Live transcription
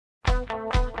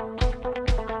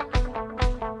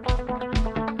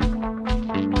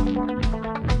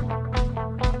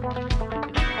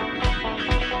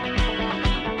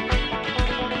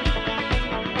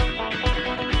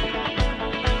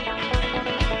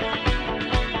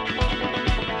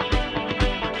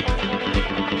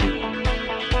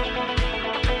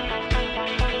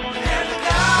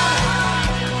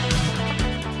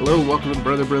and welcome to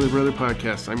the Brother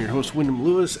podcast. I'm your host, Wyndham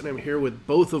Lewis, and I'm here with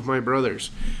both of my brothers,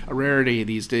 a rarity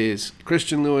these days,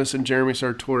 Christian Lewis and Jeremy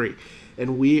Sartori.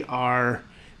 And we are,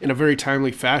 in a very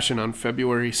timely fashion, on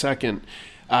February 2nd,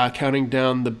 counting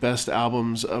down the best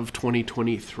albums of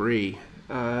 2023.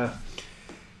 A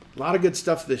lot of good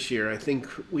stuff this year. I think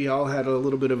we all had a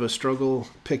little bit of a struggle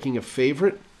picking a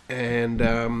favorite, and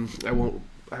I won't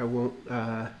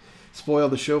spoil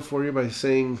the show for you by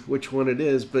saying which one it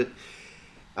is, but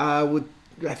I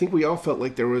think we all felt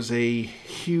like there was a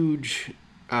huge,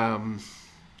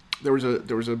 there was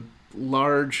a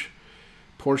large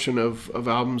portion of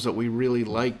albums that we really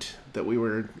liked that we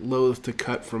were loath to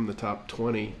cut from the top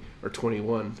 20 or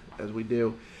 21 as we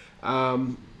do. But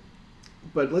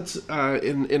let's,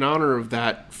 in honor of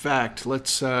that fact,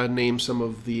 let's name some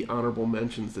of the honorable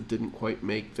mentions that didn't quite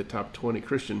make the top 20.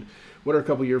 Christian, what are a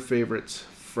couple of your favorites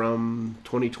from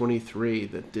 2023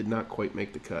 that did not quite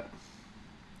make the cut?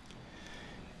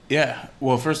 Yeah,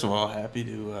 well, first of all, happy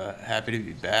to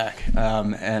be back,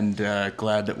 and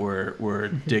glad that we're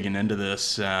digging into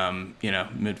this,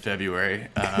 mid-February,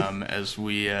 as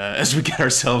we get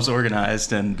ourselves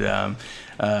organized, and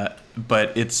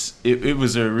but it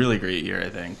was a really great year, I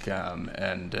think,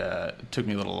 and it took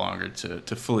me a little longer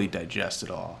to fully digest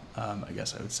it all, I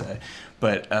guess I would say,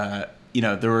 but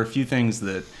there were a few things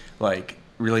that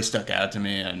really stuck out to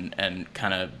me and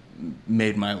kind of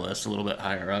made my list a little bit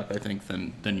higher up, I think,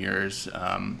 than yours.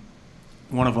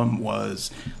 One of them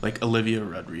was Olivia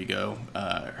Rodrigo.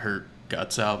 Her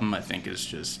Guts album, I think,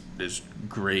 is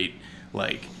great,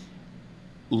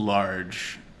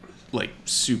 large,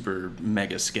 super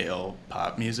mega scale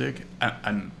pop music.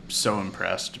 I'm so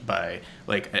impressed by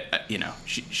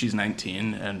she's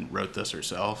 19 and wrote this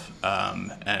herself,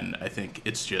 and I think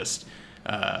it's just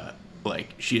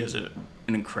she has an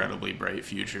incredibly bright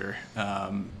future,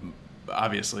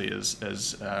 obviously as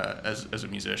a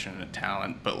musician and a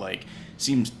talent, but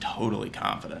seems totally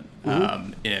confident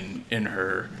in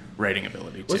her writing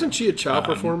ability too. Wasn't she a child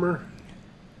performer?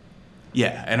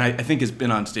 Yeah, and I think has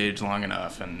been on stage long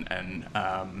enough and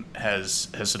has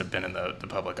sort of been in the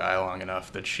public eye long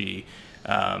enough that she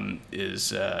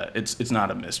is it's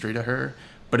not a mystery to her,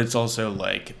 but it's also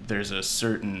there's a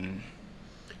certain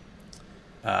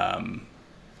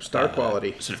star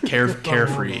quality, sort of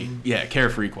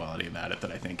carefree quality about it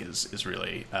that I think is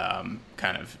really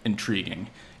kind of intriguing.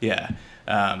 Yeah.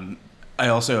 I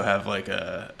also have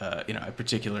I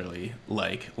particularly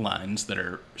like lines that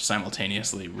are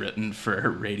simultaneously written for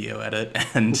radio edit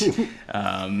and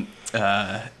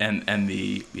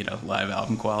the live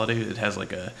album quality. It has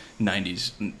a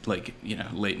 90s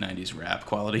late 90s rap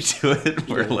quality to it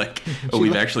where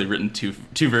we've actually written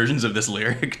two versions of this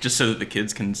lyric just so that the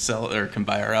kids can sell or can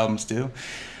buy our albums too.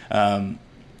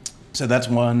 So that's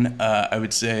one. I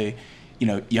would say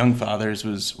Young Fathers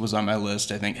was on my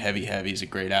list. I think Heavy Heavy's a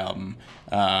great album.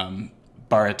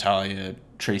 Bar Italia,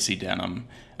 Tracy Denham.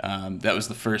 That was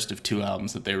the first of two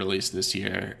albums that they released this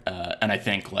year. And I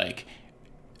think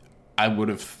I would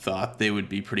have thought they would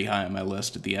be pretty high on my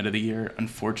list at the end of the year.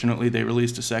 Unfortunately, they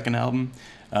released a second album.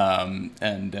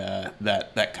 And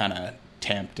that kind of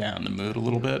tamped down the mood a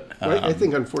little bit. I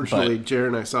think unfortunately, Jared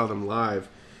and I saw them live,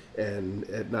 and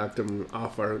it knocked them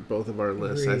off both of our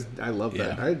lists. I love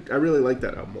that. I really like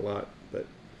that album a lot. But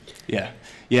yeah,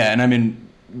 and I mean,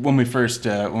 when we first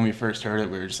heard it,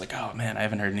 we were just like, oh man, I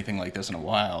haven't heard anything like this in a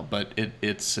while. But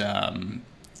it's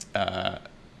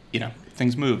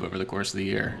things move over the course of the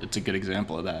year. It's a good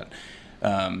example of that.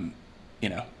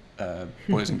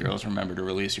 Boys and girls, remember to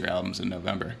release your albums in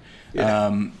November.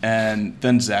 Yeah. And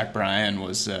then Zach Bryan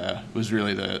was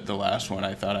really the last one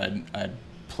I thought I'd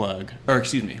plug, or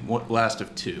excuse me, last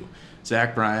of two,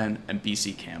 Zach Bryan and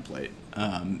BC Camplate.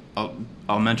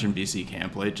 I'll mention BC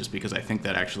Camplate just because I think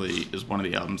that actually is one of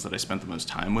the albums that I spent the most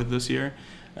time with this year.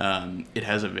 It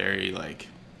has a very kind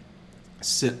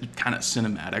of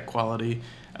cinematic quality.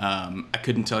 I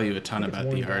couldn't tell you a ton about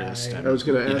the artist. I was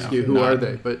going to ask you who are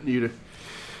they, but you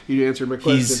answered my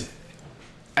question.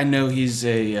 I know he's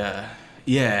he's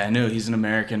an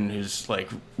American who's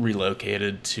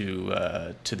relocated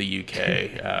to the UK.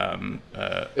 And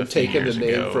taken the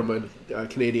name from a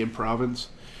Canadian province.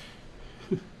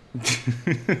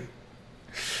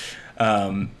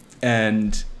 And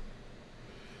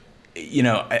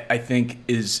I think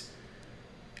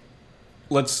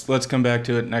let's come back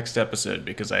to it next episode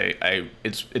because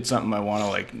it's something I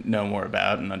want to know more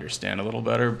about and understand a little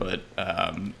better, but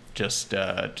just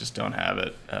don't have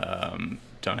it.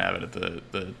 Don't have it at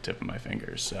the tip of my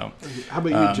fingers. So how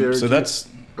about you, Jared? So that's.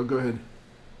 Oh, go ahead.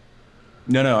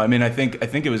 No. I mean, I think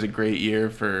it was a great year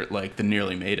for like the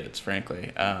nearly made it's.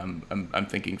 Frankly, I'm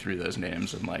thinking through those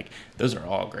names and like those are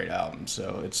all great albums.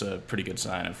 So it's a pretty good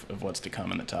sign of what's to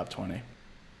come in the top 20.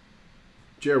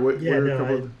 Jared, what are a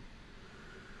couple?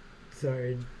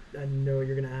 Sorry, I know what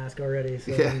you're gonna ask already,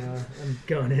 so I'm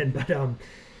going in.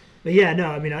 But yeah, no,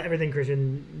 I mean everything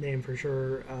Christian named for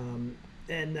sure.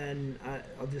 And then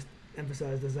I'll just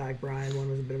emphasize the Zach Bryan one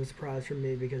was a bit of a surprise for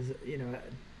me because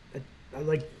I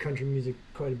like country music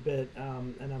quite a bit,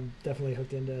 and I'm definitely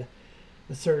hooked into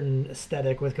a certain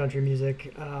aesthetic with country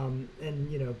music,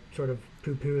 and sort of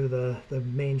poo-poo the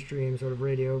mainstream sort of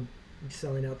radio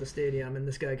selling out the stadium, and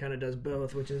this guy kind of does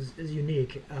both, which is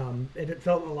unique. And it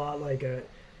felt a lot like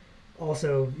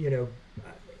also,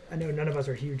 I know none of us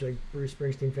are huge like Bruce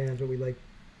Springsteen fans, but we like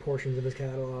portions of his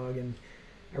catalog, and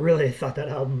I really thought that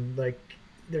album, like,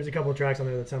 there's a couple of tracks on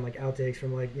there that sound like outtakes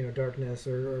from like Darkness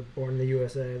or Born in the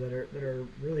USA that are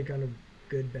really kind of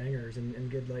good bangers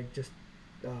and good like just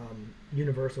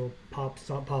universal pop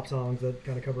songs that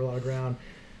kind of cover a lot of ground.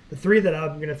 The three that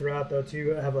I'm gonna throw out though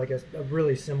too have like a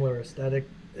really similar aesthetic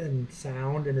and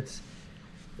sound, and it's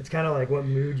kind of like what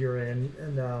mood you're in.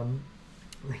 And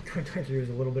like 2023 was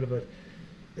a little bit of a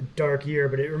dark year,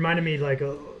 but it reminded me like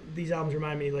these albums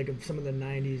remind me like of some of the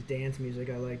 90s dance music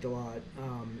I liked a lot,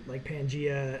 like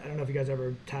Pangea. I don't know if you guys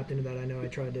ever tapped into that. I know I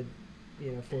tried to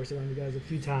force it on you guys a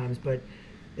few times, but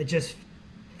it just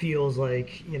feels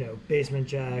like Basement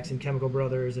Jaxx and Chemical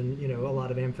Brothers and a lot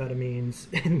of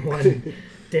amphetamines in one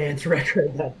dance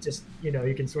record that just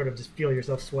you can sort of just feel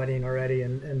yourself sweating already,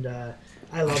 and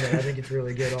I love it. I think it's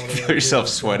really good all the way. Feel yourself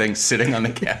sweating sitting on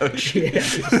the couch. Yeah,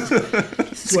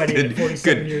 sweating at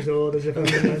 47 years old as if I'm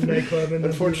in a nightclub.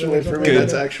 Unfortunately for me,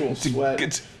 that's actual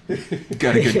sweat.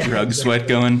 Got a good drug sweat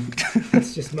going.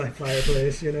 That's just my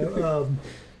fireplace,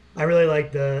 I really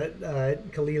like the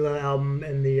Kalila album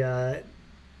and the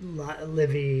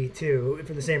Livy too,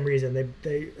 for the same reason.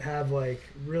 They have like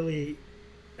really,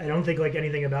 I don't think like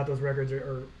anything about those records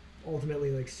are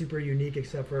ultimately like super unique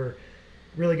except for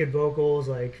really good vocals,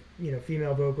 like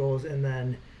female vocals, and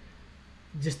then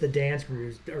just the dance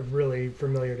grooves are really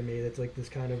familiar to me. That's like this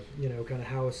kind of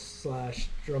house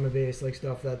 / drum and bass like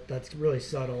stuff that's really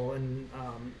subtle, and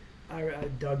I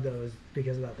dug those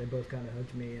because of that. They both kind of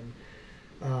hooked me, and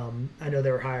I know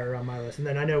they were higher on my list. And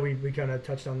then I know we kind of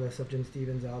touched on the Sufjan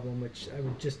Stevens album, which I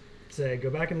would just say go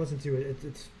back and listen to it.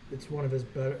 It's one of his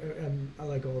better. I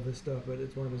like all of his stuff, but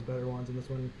it's one of his better ones, and this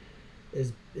one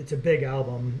it's a big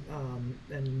album,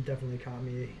 and definitely caught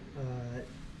me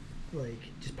like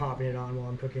just popping it on while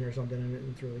I'm cooking or something,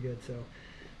 and it's really good. So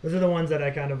those are the ones that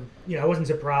I kind of I wasn't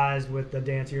surprised with the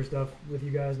dancier stuff with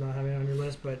you guys not having it on your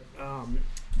list, but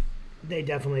they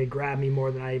definitely grabbed me more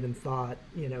than I even thought,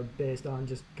 based on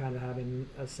just kind of having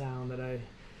a sound that I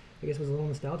guess was a little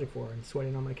nostalgic for, and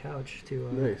sweating on my couch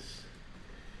to nice.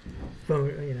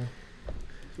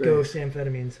 Ghost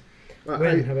amphetamines.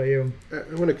 Wynn, how about you?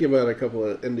 I want to give out a couple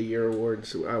of end-of-year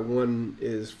awards. One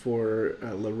is for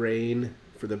Lorraine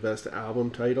for the best album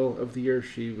title of the year.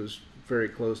 She was very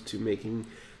close to making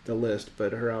the list,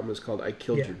 but her album is called I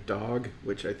Killed Your Dog,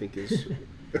 which I think is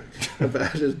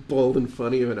about as bold and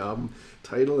funny of an album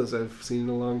title as I've seen in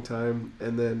a long time.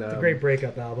 And then it's a great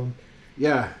breakup album.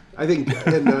 Yeah, I think,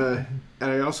 and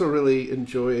I also really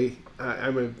enjoy.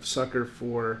 I'm a sucker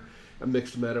for a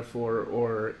mixed metaphor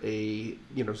or a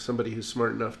somebody who's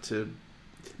smart enough to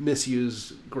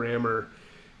misuse grammar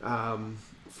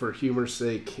for humor's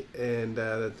sake, and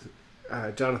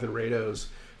Jonathan Rado's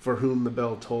For Whom the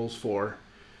Bell Tolls For.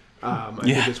 I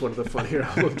think it's one of the funnier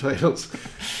album titles,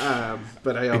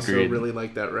 but I also really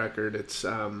like that record. It's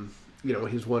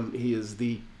he is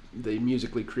the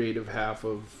musically creative half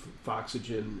of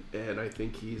Foxygen, and I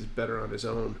think he's better on his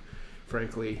own.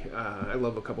 Frankly, I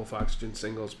love a couple Foxygen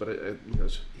singles, but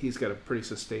he's got a pretty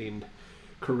sustained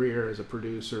career as a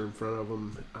producer in front of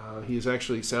him. He's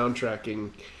actually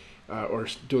soundtracking or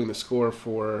doing the score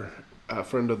for a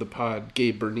friend of the pod,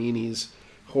 Gabe Bernini's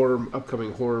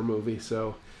upcoming horror movie.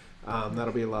 So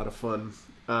that'll be a lot of fun.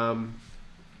 And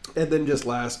then just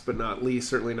last but not least,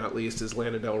 certainly not least, is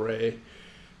Lana Del Rey.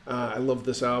 I love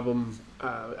this album.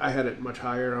 I had it much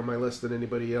higher on my list than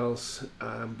anybody else,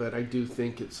 but I do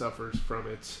think it suffers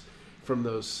from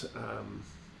those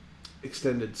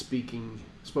extended spoken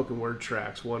word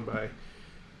tracks, one by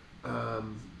a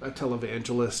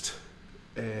televangelist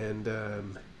and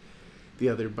the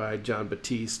other by John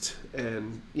Batiste.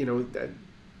 And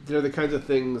they're the kinds of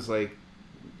things like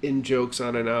in jokes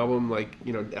on an album, like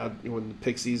when the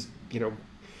Pixies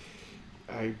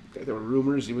there were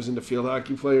rumors he was into field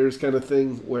hockey players kind of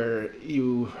thing, where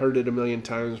you heard it a million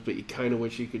times, but you kind of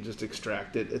wish you could just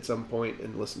extract it at some point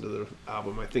and listen to the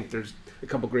album. I think there's a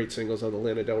couple great singles on the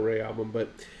Lana Del Rey album, but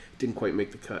didn't quite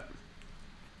make the cut.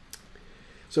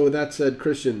 So with that said,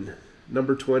 Christian,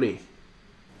 number 20.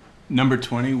 Number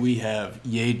 20, we have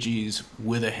Yaeji's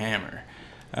With a Hammer.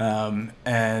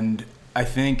 And I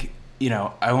think,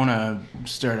 I want to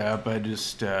start out by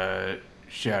just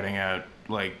shouting out,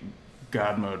 like,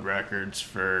 God Mode Records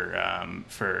for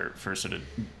sort of,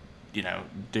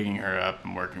 digging her up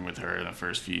and working with her in the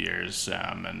first few years,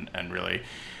 and really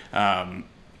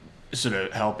sort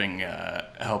of helping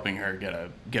her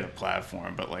get a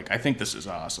platform. But like, I think this is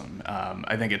awesome.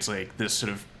 I think it's like this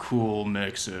sort of cool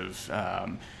mix of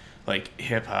like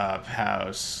hip hop,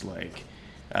 house, like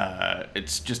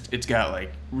it's got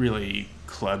like really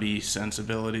clubby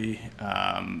sensibility,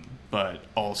 but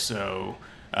also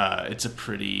it's a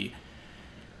pretty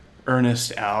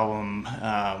earnest album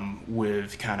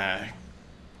with kind of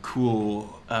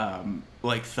cool,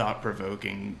 like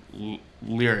thought-provoking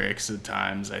lyrics at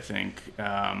times, I think,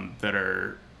 that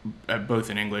are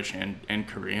both in English and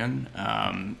Korean.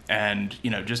 And,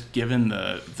 just given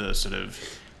the sort of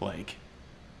like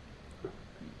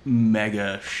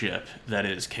mega ship that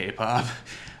is K-pop,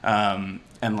 and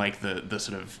like the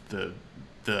sort of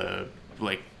the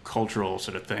like cultural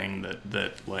sort of thing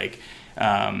that like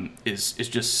is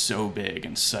just so big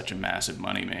and such a massive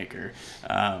moneymaker.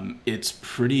 It's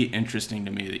pretty interesting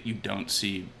to me that you don't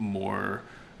see more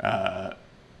I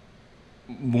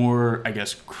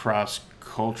guess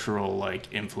cross-cultural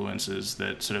like influences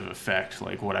that sort of affect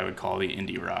like what I would call the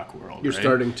indie rock world. You're right?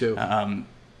 starting to.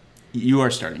 You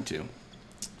are starting to.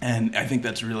 And I think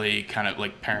that's really kind of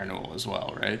like Parannoul as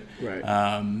well, right? Right.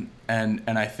 And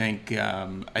I think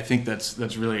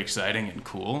that's really exciting and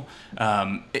cool.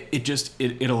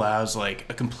 It allows like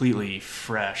a completely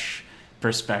fresh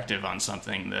perspective on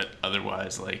something that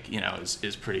otherwise like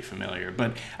is pretty familiar.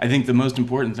 But I think the most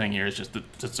important thing here is just that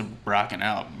it's a rockin'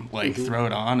 album. Like throw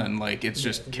it on and like it's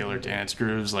just killer dance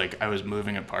grooves. Like I was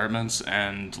moving apartments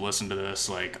and listened to this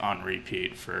like on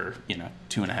repeat for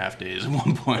 2.5 days at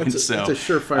one point. It's a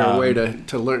surefire way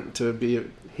to learn to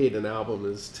hate an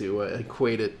album is to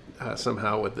equate it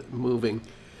somehow with moving.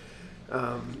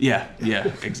 Yeah,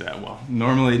 exactly. Well,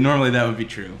 normally that would be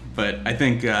true, but I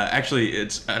think actually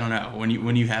it's, I don't know,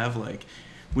 when you have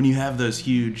those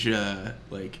huge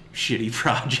like shitty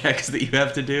projects that you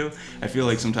have to do, I feel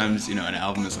like sometimes an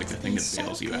album is like the thing that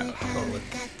bails you out. Totally.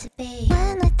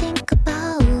 When I think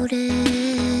about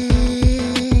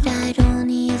it, I don't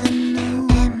even know.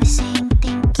 Am I saying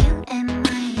thank you? Am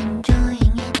I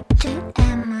enjoying it too?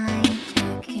 Am I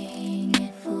taking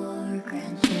it for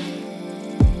granted?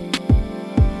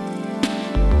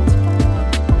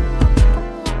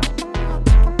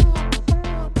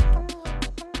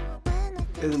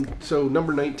 And so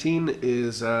number 19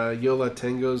 is Yola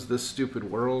Tengo's This Stupid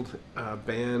World,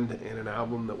 band and an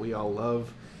album that we all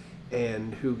love,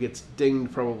 and who gets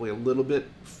dinged probably a little bit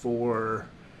for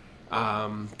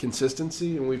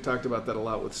consistency. And we've talked about that a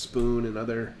lot with Spoon and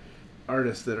other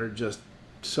artists that are just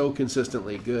so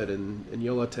consistently good. And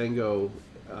Yola Tengo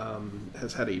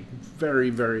has had a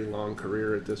very, very long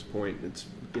career at this point. It's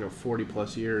 40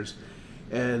 plus years.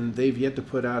 And they've yet to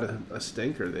put out a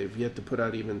stinker. They've yet to put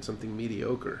out even something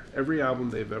mediocre. Every album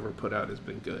they've ever put out has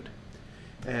been good.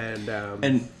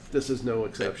 And this is no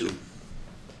exception.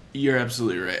 You're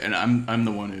absolutely right. And I'm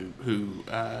the one who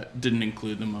didn't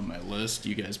include them on my list.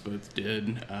 You guys both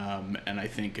did. And I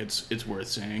think it's worth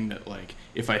saying that like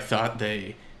if I thought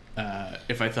they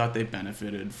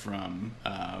benefited from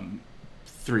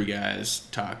three guys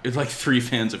it's like three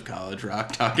fans of college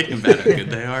rock talking about how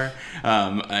good they are,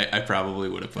 I probably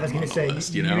would have put them on the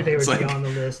list. You knew they would be on the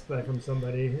list from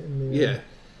somebody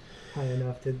high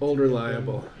enough to old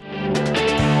reliable.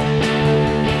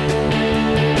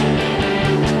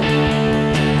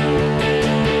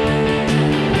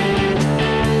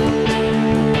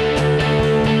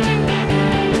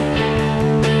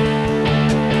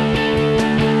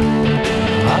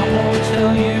 I won't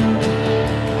tell you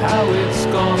how it's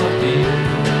gonna be.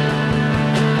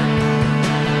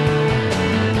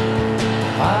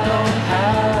 I don't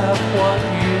have what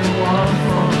you want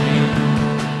from me.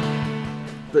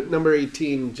 But number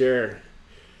 18, Jer.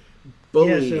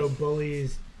 Bully. Yeah, so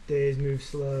Bully's Days Move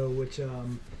Slow, which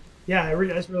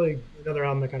that's really another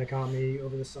album that kind of caught me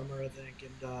over the summer, I think.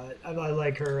 And I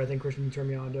like her. I think Christian turned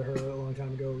me on to her a long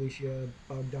time ago, Alicia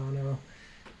Bogdano.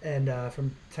 And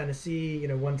from Tennessee,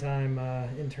 one time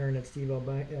intern at Steve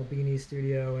Albini's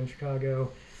studio in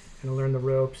Chicago, kind of learned the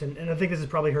ropes. And I think this is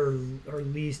probably her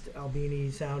least Albini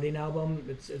sounding album.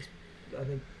 It's I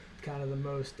think, kind of the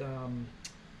most, what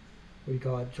do you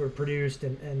call it, sort of produced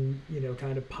and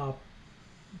kind of pop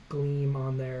gleam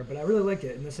on there. But I really liked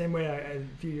it. In the same way I a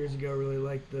few years ago really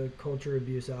liked the Culture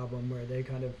Abuse album, where they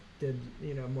kind of did,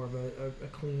 more of a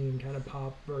clean kind of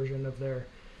pop version of their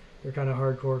kind of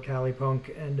hardcore Cali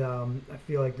punk. And I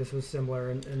feel like this was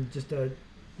similar and just an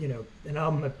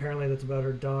album apparently that's about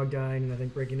her dog dying and I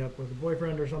think breaking up with a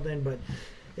boyfriend or something. But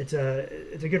it's a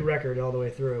good record all the way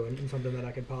through, and something that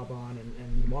I could pop on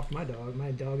and walk my dog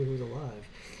who was alive,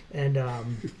 and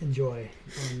enjoy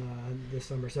on this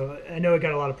summer. So I know it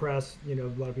got a lot of press. A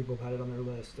lot of people have had it on their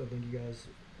list. I think you guys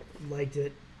liked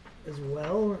it as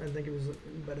well. I think it was,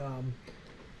 but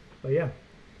yeah,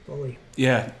 fully.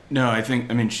 Yeah, no, I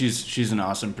mean, she's an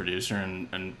awesome producer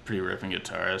and pretty ripping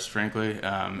guitarist, frankly,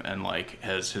 and like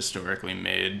has historically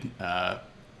made,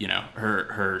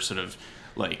 her sort of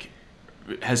like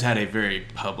has had a very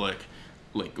public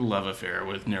like love affair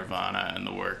with Nirvana and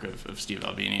the work of Steve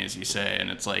Albini, as you say, and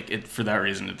it's like for that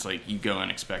reason it's like you go in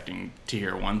expecting to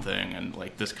hear one thing, and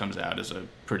like this comes out as a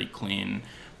pretty clean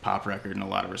pop record in a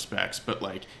lot of respects, but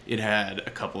like it had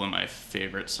a couple of my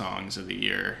favorite songs of the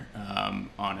year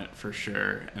on it for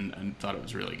sure, and thought it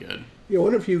was really good. Yeah,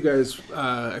 one of you guys,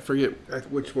 I forget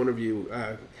which one of you,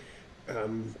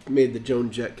 made the Joan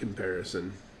Jett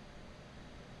comparison.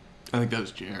 I think that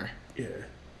was Jer. Yeah.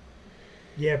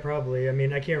 Yeah, probably. I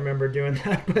mean, I can't remember doing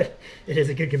that, but it is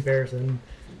a good comparison,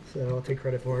 so I'll take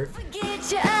credit for it. Get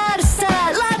you out of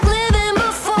sight, like living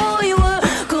before you were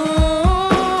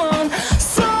gone.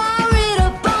 So I read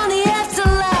up on the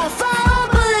afterlife. I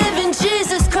don't believe in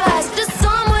Jesus Christ, just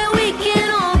somewhere we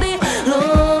can all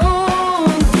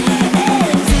belong.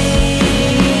 And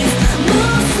days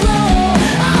move slow,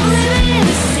 I'm living in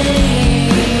the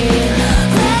same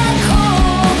black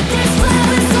hole. There's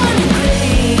flowers on the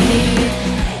grave.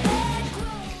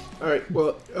 All right,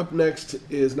 well, up next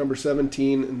is number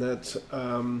 17, and that's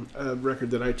a record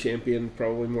that I champion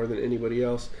probably more than anybody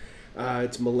else.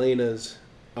 It's Melenas,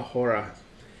 Ahora.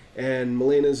 And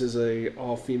Melenas is a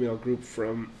all-female group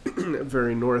from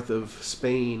very north of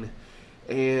Spain.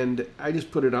 And I just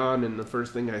put it on, and the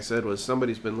first thing I said was,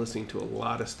 somebody's been listening to a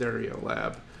lot of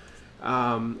Stereolab.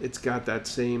 It's got that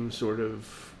same sort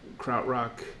of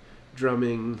krautrock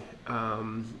drumming.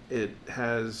 It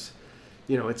has...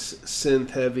 it's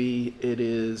synth heavy. It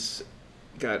is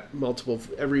got multiple.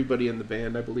 Everybody in the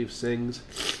band, I believe, sings.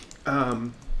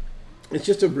 It's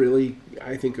just a really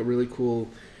cool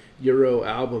Euro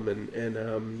album,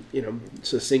 and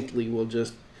succinctly, we'll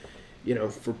just,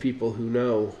 for people who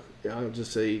know, I'll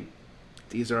just say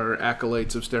these are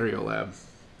acolytes of Stereolab,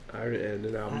 and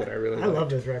an album that I really. I love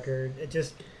this record.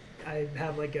 I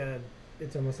have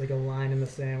it's almost like a line in the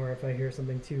sand where if I hear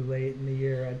something too late in the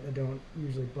year, I don't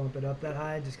usually bump it up that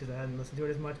high just because I hadn't listened to it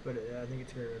as much, but I think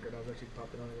it's a great record. I was actually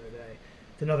popped it on the other day.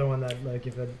 It's another one that, like,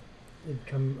 if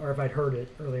I'd heard it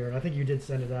earlier, and I think you did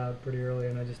send it out pretty early,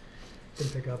 and I just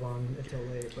didn't pick up on it till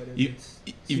late. But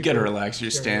you've got to relax your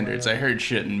standards. I heard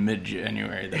shit in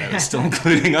mid-January that I was still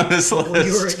including on this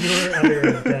list. Well, you were under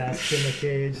a desk in the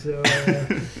cage, so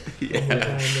yeah. More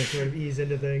time to sort of ease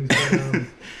into things,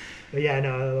 but yeah,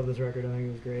 no, I love this record. I think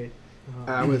it was great.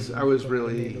 I was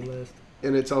really,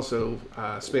 and it's also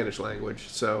Spanish language,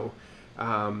 so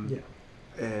yeah.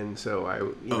 And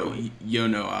so yo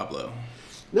no hablo.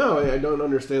 No, I don't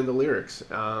understand the lyrics,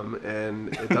 and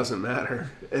it doesn't matter.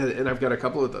 And I've got a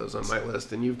couple of those on my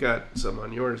list, and you've got some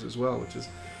on yours as well, which is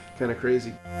kind of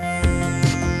crazy.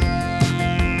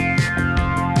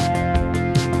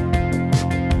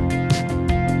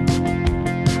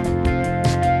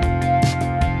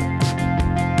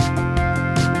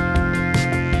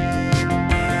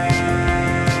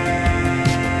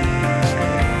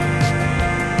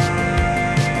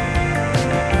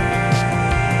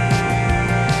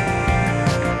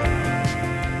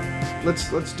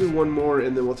 Let's do one more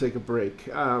and then we'll take a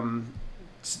break.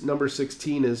 Number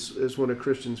 16 is one of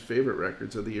Christian's favorite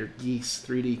records of the year, Geese,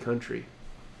 3D Country.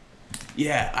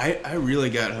 Yeah, I really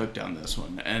got hooked on this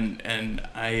one, and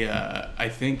I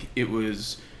think it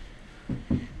was.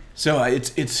 So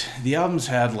it's the album's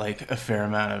had like a fair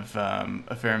amount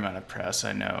of press,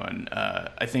 I know, and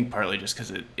I think partly just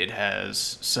because it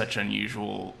has such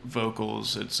unusual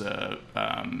vocals. It's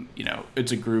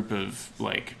it's a group of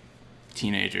like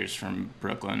teenagers from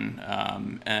Brooklyn,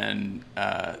 and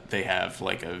they have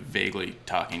like a vaguely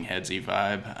Talking Headsy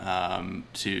vibe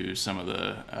to some of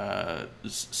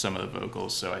the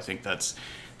vocals. So I think that's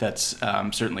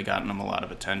certainly gotten them a lot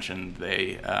of attention.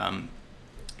 They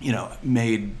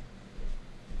made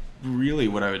really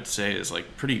what I would say is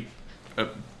like pretty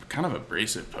kind of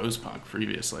abrasive post-punk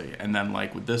previously, and then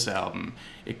like with this album,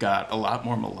 it got a lot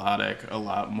more melodic, a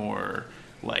lot more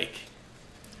like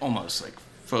almost like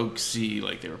folksy,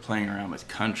 like they were playing around with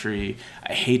country.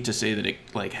 I hate to say that it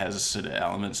like has sort of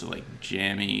elements of like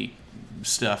jammy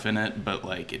stuff in it, but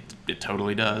like it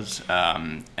totally does.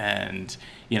 And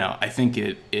you know, I think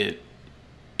it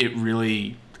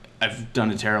really, I've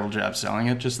done a terrible job selling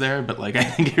it just there, but like I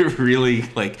think it really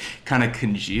like kind of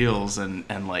congeals and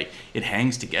like it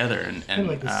hangs together and kind of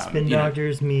like the Spin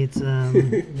Doctors meets you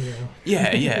know. yeah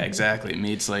exactly,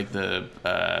 meets like the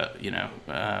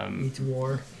meets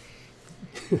War.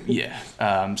 Yeah.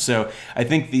 So I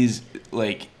think these,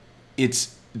 like,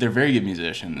 they're very good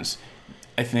musicians.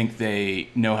 I think they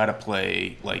know how to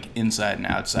play, like, inside and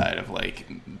outside of, like,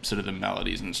 sort of the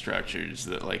melodies and structures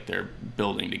that, like, they're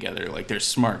building together. Like, they're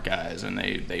smart guys, and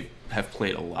they have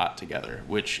played a lot together,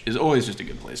 which is always just a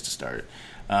good place to start.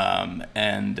 And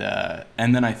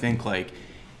then I think, like,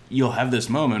 you'll have this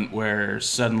moment where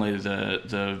suddenly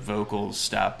the vocals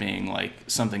stop being like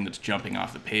something that's jumping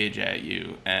off the page at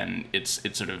you, and it's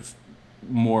sort of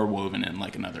more woven in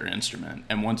like another instrument.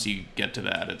 And once you get to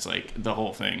that, it's like the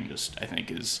whole thing just, I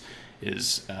think, is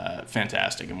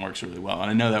fantastic and works really well. And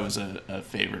I know that was a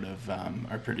favorite of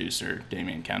our producer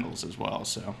Damien Kendall's as well.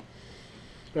 So.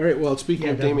 All right. Well, speaking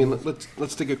of Damien,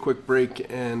 let's take a quick break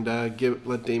and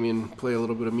let Damien play a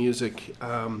little bit of music.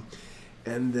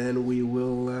 And then we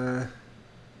will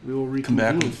reconvene. Come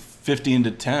back with 15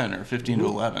 to 10 or 15 to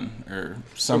 11 or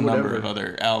some number of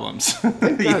other albums.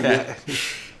 Yeah.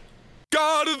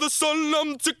 God of the sun,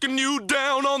 I'm taking you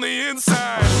down on the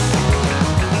inside.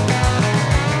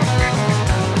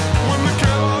 When the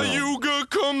Kali-Yuga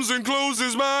comes and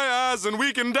closes my eyes, and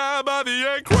we can die by the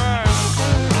egg crash.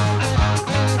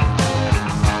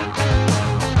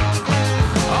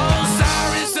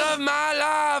 Osiris of my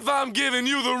life, I'm giving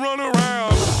you the runaround.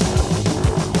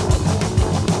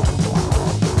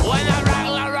 When the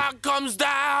Ragnarok comes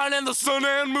down and the sun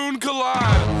and moon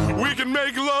collide, we can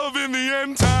make love in the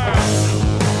end time.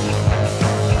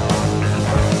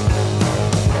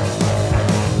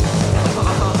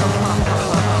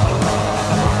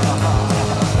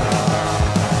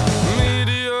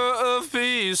 Media of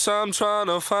peace, I'm trying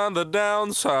to find the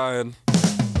downside.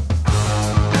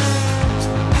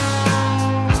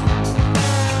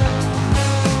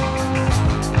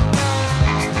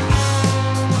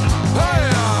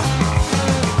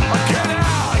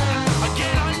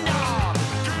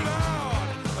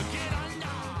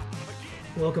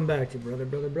 Welcome back to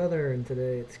Brother, and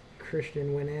today it's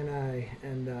Christian, Win, and I,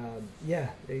 and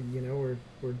we're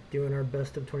doing our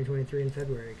best of 2023 in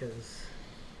February because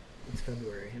it's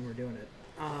February and we're doing it.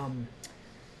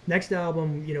 Next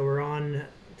album, we're on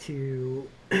to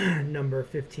number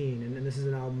 15, and this is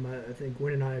an album I think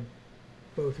Win and I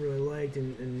both really liked,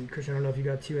 and Christian, I don't know if you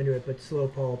got too into it, but Slow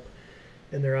Pulp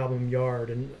and their album Yard,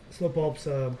 and Slow Pulp's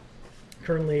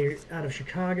currently out of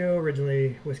Chicago,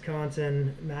 originally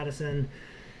Wisconsin, Madison,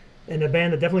 and a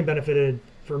band that definitely benefited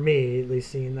for me, at least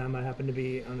seeing them. I happened to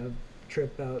be on a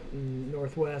trip out in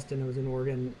Northwest, and it was in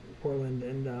Oregon, Portland,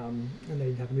 and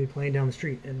they happened to be playing down the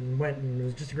street, and went, and it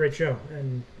was just a great show.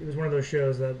 And it was one of those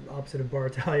shows that opposite of Bar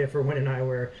Italia for Win and I,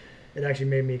 where it actually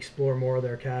made me explore more of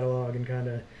their catalog and kind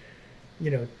of,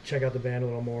 check out the band a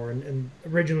little more. And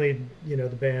originally, the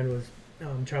band was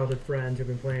childhood friends who've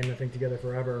been playing, I think, together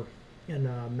forever in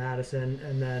Madison,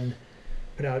 and then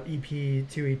put out two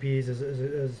EPs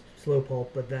as Slow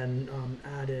Pulp, but then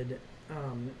added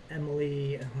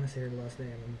Emily, I want to say her last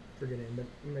name, I'm forgetting, but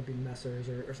it might be Messers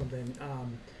or something,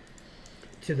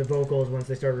 to the vocals once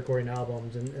they started recording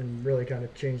albums, and really kind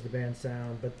of changed the band's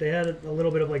sound. But they had a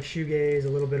little bit of like shoegaze, a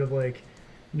little bit of like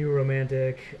new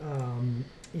romantic,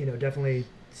 definitely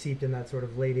seeped in that sort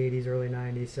of late 80s, early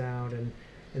 90s sound, and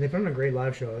they put on a great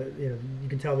live show. You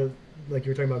can tell that, like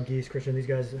you were talking about Geese, Christian, these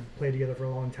guys have played together for a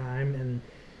long time, and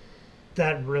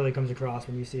that really comes across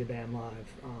when you see a band live.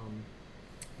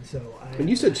 And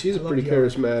you said she's pretty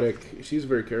charismatic. She's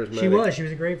very charismatic. She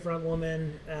was a great front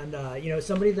woman, and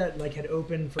somebody that like had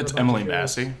opened for. It's Emily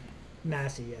Massey.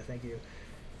 Massey, yeah, thank you.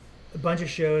 A bunch of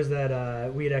shows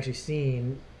that we had actually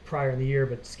seen prior in the year,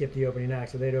 but skipped the opening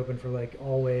act. So they'd opened for like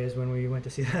Always when we went to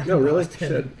see that. No, really?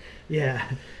 Shit. Yeah,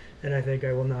 and I think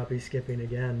I will not be skipping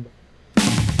again.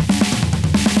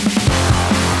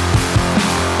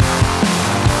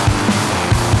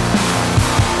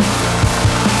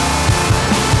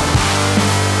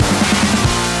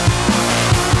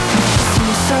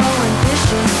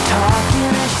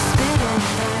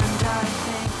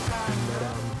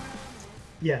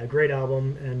 Yeah, great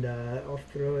album, and I'll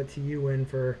throw it to you, Win,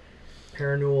 for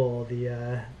Parannoul,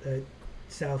 the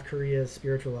South Korea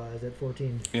spiritualized at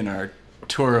 14. In our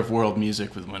tour of world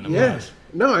music with Wyndham. Yes.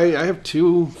 No, I have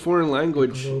 2 foreign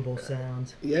language. Global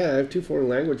sounds. Yeah, I have 2 foreign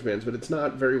language bands, but it's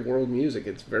not very world music.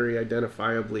 It's very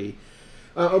identifiably.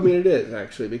 I mean, it is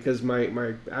actually, because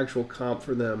my actual comp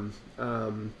for them,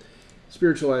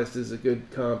 Spiritualized is a good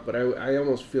comp, but I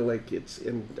almost feel like it's,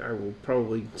 and I will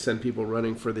probably send people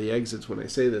running for the exits when I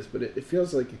say this, but it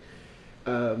feels like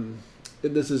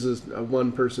this is a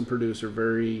one-person producer,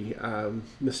 very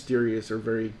mysterious or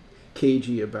very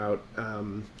cagey about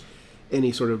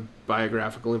any sort of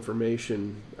biographical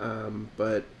information,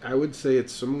 but I would say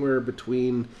it's somewhere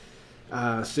between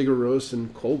Sigur Rós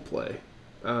and Coldplay.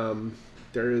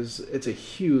 It's a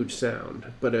huge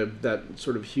sound, but that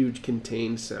sort of huge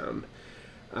contained sound.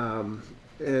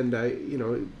 And I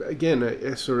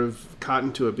sort of caught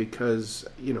into it because,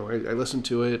 I listened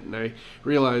to it and I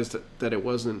realized that it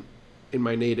wasn't in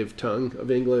my native tongue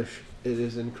of English. It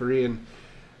is in Korean.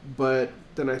 But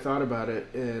then I thought about it,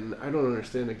 and I don't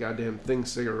understand a goddamn thing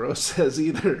Sigur Rós says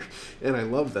either, and I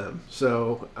love them.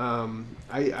 So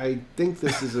I think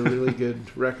this is a really good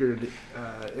record,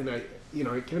 and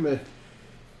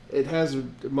it has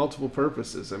multiple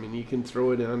purposes. I mean, you can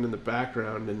throw it on in the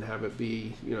background and have it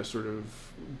be, sort of,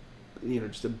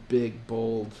 just a big,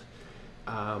 bold,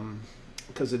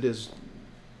 because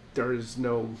there is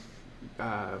no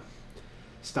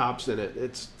stops in it.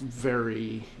 It's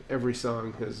every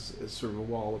song has sort of a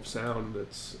wall of sound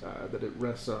that it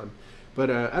rests on. But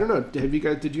I don't know. Did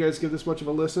you guys give this much of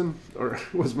a listen, or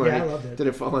I loved it. Did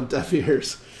it fall on deaf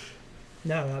ears?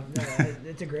 No,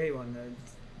 it's a great one.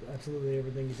 Absolutely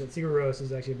everything you said. Sigur Rós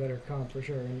is actually a better comp for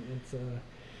sure, and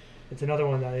it's another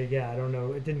one that I don't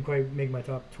know. It didn't quite make my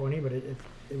top 20, but it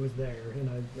was there, and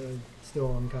I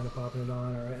still am kind of popping it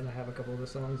on. And I have a couple of the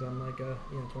songs on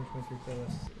 2023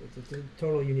 playlist. It's a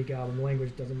total unique album. The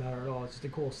language doesn't matter at all. It's just a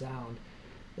cool sound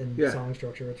and song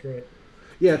structure. It's great.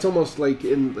 Yeah, it's almost like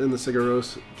in the Sigur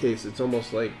Rós case, it's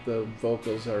almost like the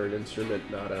vocals are an instrument,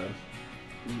 not a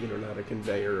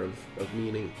conveyor of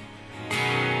meaning.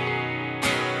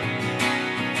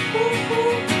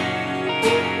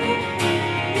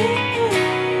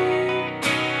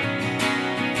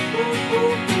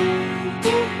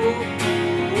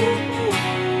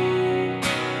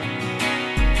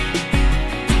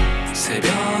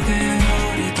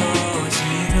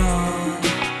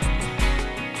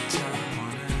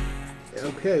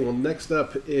 Okay, well, next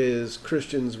up is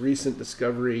Christian's recent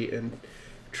discovery and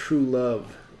true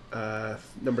love,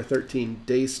 number 13,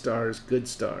 DAIISTAR's Good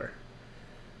Star.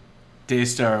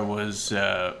 DAIISTAR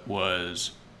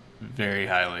was very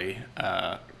highly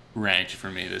ranked for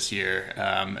me this year,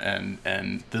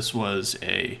 and this was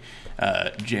a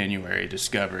January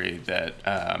discovery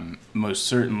that most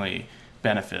certainly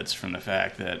benefits from the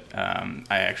fact that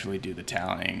I actually do the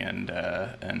tallying and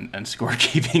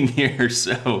scorekeeping here,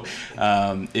 so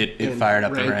it fired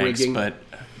up the ranks, rigging. But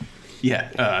yeah,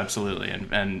 absolutely,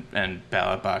 and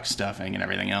ballot box stuffing and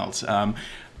everything else,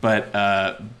 but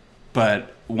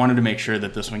wanted to make sure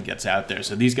that this one gets out there.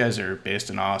 So these guys are based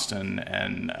in Austin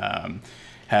and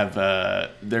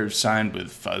they're signed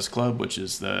with Fuzz Club, which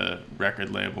is the record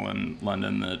label in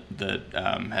London that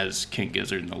has King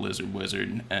Gizzard and the Lizard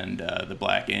Wizard and the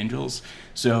Black Angels.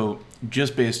 So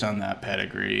just based on that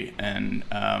pedigree, and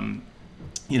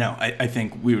I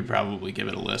think we would probably give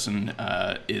it a listen.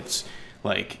 It's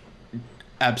like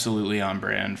absolutely on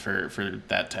brand for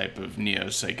that type of neo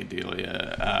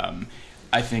psychedelia.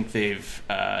 I think they've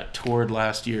toured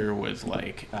last year with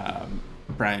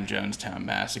Brian Jonestown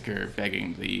Massacre,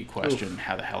 begging the question,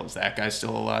 how the hell is that guy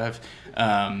still alive?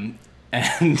 And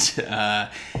Dandy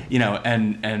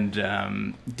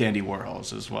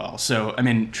Warhols as well. So I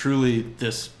mean, truly,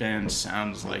 this band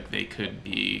sounds like they could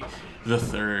be the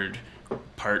third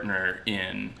partner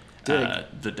in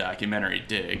the documentary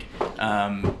Dig.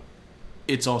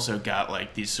 It's also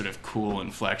got these sort of cool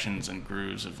inflections and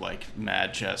grooves of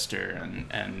Manchester, and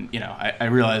I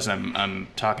realize I'm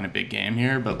talking a big game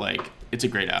here, but it's a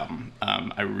great album.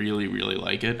 I really, really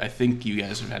like it. I think you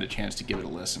guys have had a chance to give it a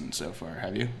listen so far,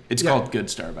 have you? It's called Good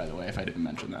Star, by the way, if I didn't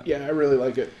mention that. Yeah, I really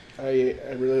like it. I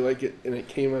really like it, and it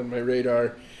came on my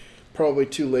radar probably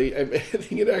too late. I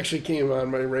think it actually came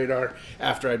on my radar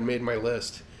after I'd made my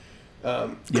list.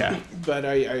 But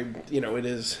it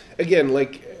is, again,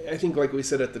 I think we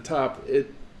said at the top,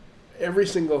 every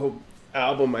single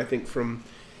album, I think from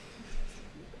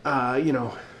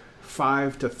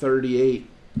 5 to 38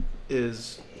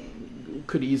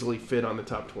 could easily fit on the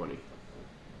top 20.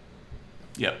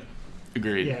 Yep,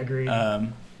 agreed. Yeah, agreed.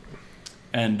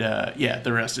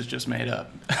 the rest is just made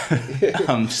up.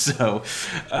 So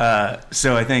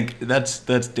I think that's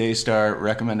DAIISTAR.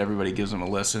 Recommend everybody gives them a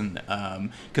listen,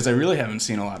 because I really haven't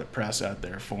seen a lot of press out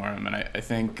there for them, and I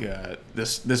think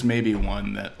this may be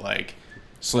one that like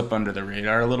slip under the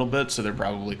radar a little bit. So they're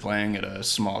probably playing at a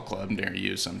small club near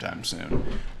you sometime soon.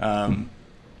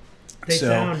 They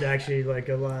sound actually like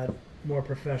a lot more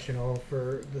professional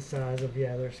for the size of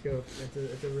their scope.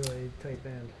 It's a really tight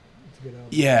band. It's a good album.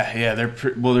 Yeah,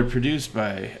 they're produced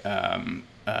by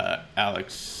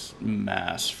Alex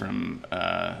Mass from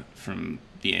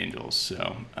the Angels.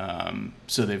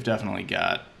 So they've definitely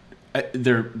got.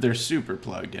 They're super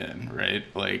plugged in, right?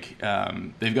 Like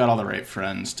they've got all the right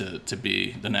friends to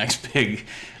be the next big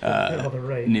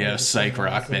psych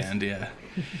rock band,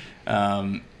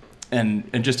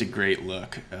 and just a great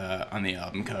look on the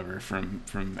album cover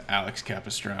from Alex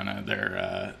Capistrano,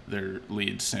 their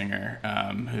lead singer,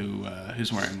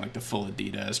 who's wearing like the full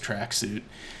Adidas tracksuit,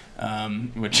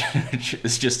 which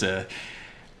is just a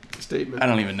statement. I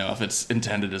don't even know if it's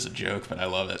intended as a joke, but I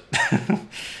love it.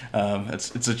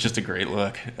 It's just a great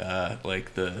look,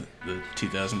 like the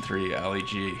 2003 Ali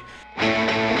G.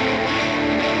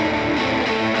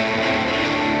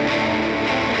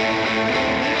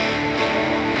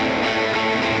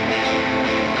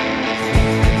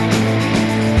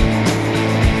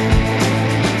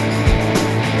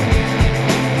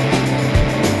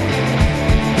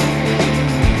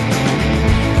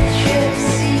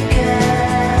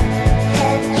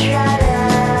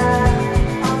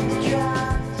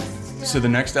 So the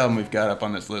next album we've got up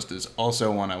on this list is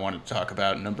also one I wanted to talk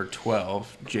about, number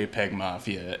 12,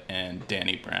 JPEGMAFIA and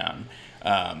Danny Brown,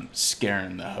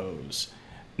 SCARIN the Hoes.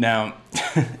 Now,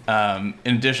 in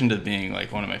addition to being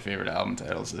like one of my favorite album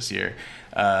titles this year,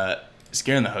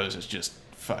 SCARIN the Hoes is just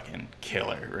fucking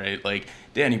killer, right? Like,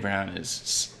 Danny Brown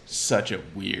is such a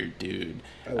weird dude.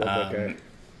 I love that guy.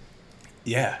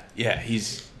 Yeah,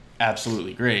 he's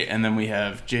absolutely great. And then we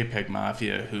have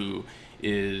JPEGMAFIA, who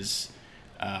is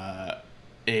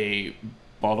a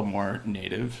Baltimore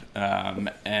native,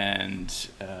 and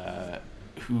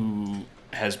who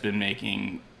has been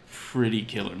making pretty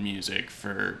killer music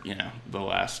for the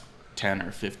last 10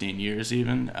 or 15 years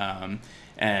even,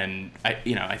 and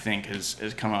I think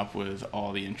has come up with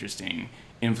all the interesting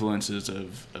influences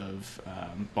of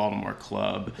Baltimore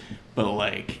club, but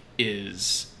like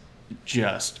is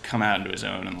just come out into his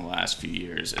own in the last few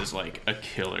years as like a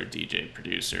killer DJ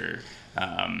producer.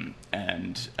 And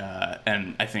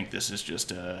I think this is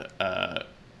just a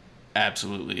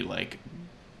absolutely like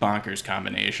bonkers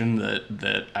combination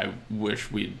that I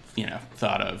wish we'd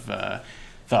thought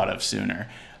of sooner.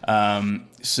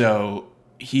 So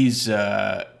he's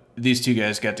these two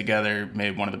guys got together,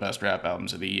 made one of the best rap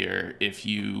albums of the year. If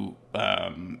you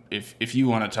want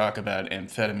to talk about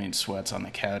amphetamine sweats on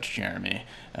the couch, Jeremy,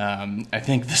 I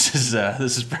think this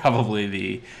is probably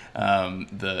the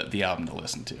album to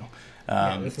listen to.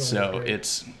 So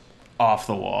it's off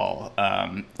the wall.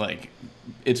 Like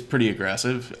it's pretty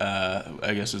aggressive,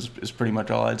 I guess is pretty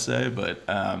much all I'd say. But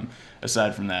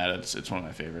aside from that, it's one of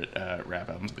my favorite rap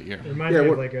albums of the year. It reminds me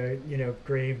of like a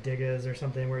Grave Diggers or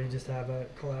something where you just have a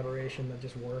collaboration that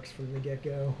just works from the get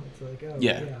go. It's like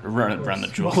Run the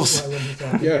Jewels.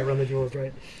 Run the Jewels,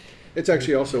 right? It's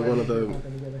actually also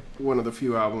one of the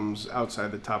few albums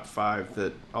outside the top 5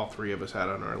 that all three of us had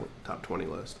on our top 20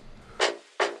 list.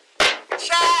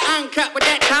 Uncut with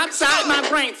that top side, my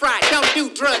brain fried. Don't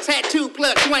do drugs, had 2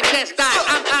 plugs, you ain't just died.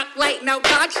 I'm up late, no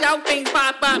talk show, things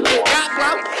pop up, got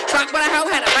flow. Truck with a hoe,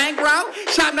 had a bankroll.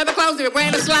 Shop never closed, if it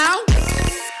ran slow.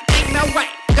 Ain't no way,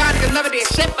 God could never did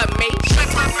shit for me.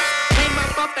 Came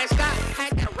up off that sky,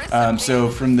 had that recipe. So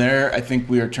from there, I think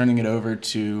we are turning it over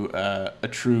to a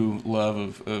true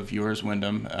love of yours,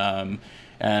 Wyndham,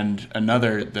 and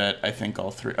another that I think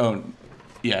all three. Oh,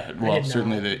 yeah. Well,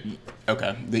 certainly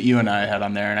that you and I had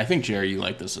on there, and I think Jerry, you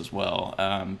like this as well.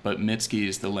 But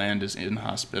Mitski's "The Land Is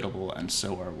Inhospitable, and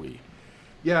So Are We."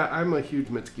 Yeah, I'm a huge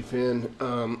Mitski fan,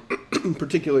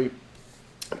 particularly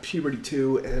Puberty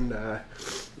 2 and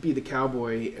Be the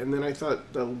Cowboy. And then I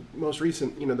thought the more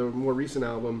recent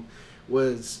album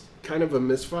was kind of a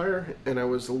misfire, and I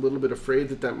was a little bit afraid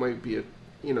that might be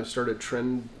start a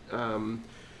trend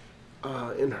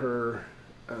in her,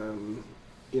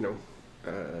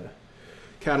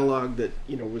 catalog that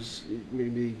was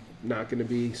maybe not going to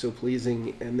be so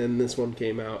pleasing. And then this one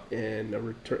came out,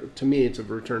 and to me, it's a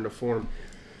return to form.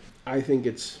 I think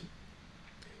it's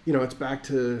back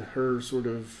to her sort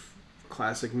of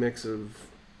classic mix of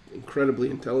incredibly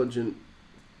intelligent,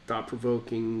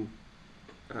 thought-provoking,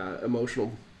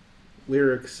 emotional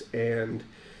lyrics and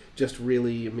just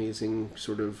really amazing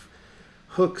sort of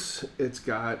hooks, it's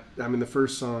got, I mean, the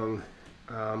first song,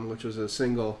 which was a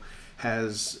single,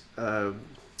 has a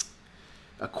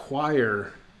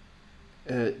choir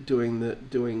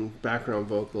doing background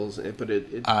vocals, but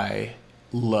it I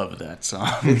love that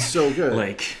song. It's so good.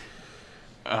 Like,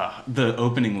 the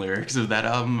opening lyrics of that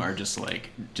album are just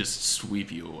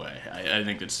sweep you away. I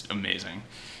think it's amazing.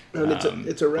 And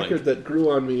it's a record that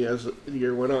grew on me as the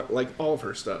year went on, like all of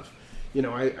her stuff. You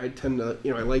know, I tend to,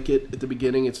 you know, I like it at the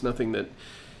beginning. It's nothing that,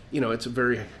 you know, it's a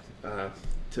very,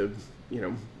 to, you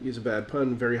know, use a bad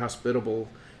pun, very hospitable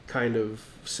kind of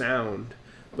sound.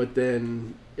 But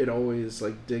then it always,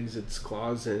 like, digs its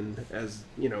claws in as,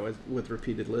 you know, with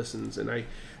repeated listens. And I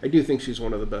do think she's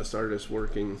one of the best artists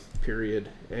working, period.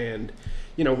 And,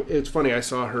 you know, it's funny, I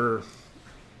saw her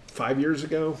 5 years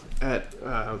ago at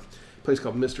a place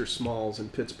called Mr. Smalls in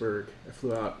Pittsburgh. I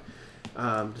flew out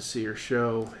to see her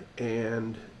show,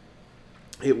 and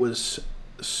it was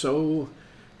so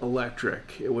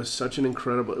electric. It was such an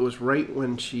incredible, it was right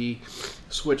when she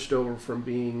switched over from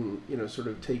being, you know, sort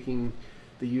of taking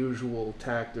the usual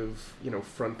tact of, you know,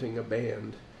 fronting a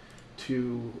band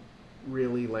to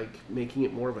really, like, making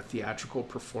it more of a theatrical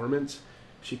performance.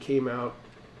 She came out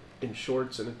in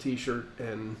shorts and a t-shirt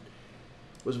and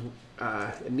was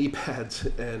and knee pads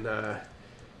and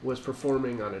was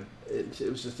performing on it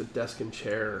was just a desk and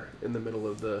chair in the middle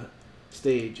of the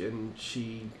stage, and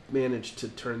she managed to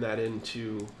turn that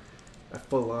into a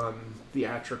full-on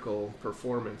theatrical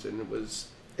performance. And it was,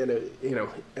 and it, you know,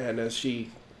 and as she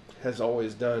has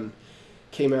always done,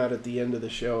 came out at the end of the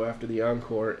show after the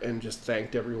encore and just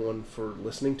thanked everyone for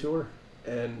listening to her.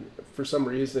 And for some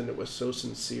reason it was so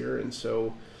sincere and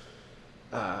so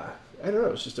I don't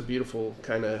know, it's just a beautiful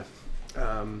kind of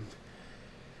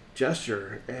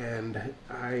gesture. And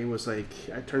I was like,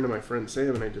 I turned to my friend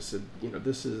Sam and I just said, you know,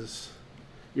 this is,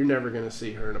 you're never going to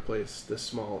see her in a place this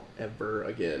small ever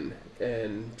again.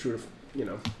 And true to, you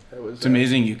know, it's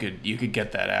amazing you could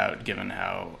get that out given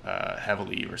how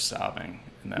heavily you were sobbing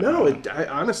in that moment.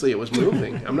 Honestly, it was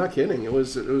moving. I'm not kidding. It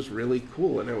was really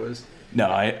cool, and it was. No,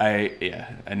 I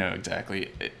know exactly.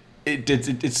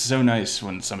 It's so nice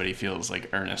when somebody feels like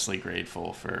earnestly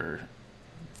grateful for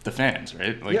the fans,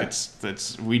 right? Like,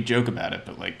 it's we joke about it,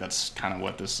 but like that's kind of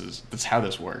what this is. That's how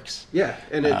this works. Yeah,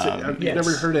 and I've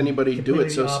never heard anybody do it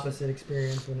so. The opposite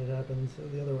experience when it happens, so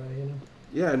the other way, you know.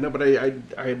 Yeah, no, but I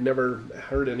had never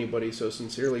heard anybody so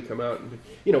sincerely come out and,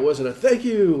 you know, it wasn't a thank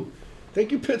you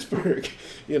Pittsburgh,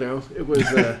 you know, it was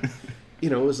you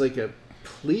know, it was like a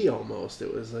plea almost.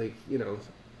 It was like, you know,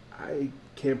 I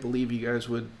can't believe you guys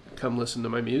would come listen to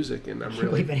my music, and I'm really. I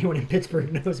can't believe anyone in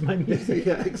Pittsburgh knows my music.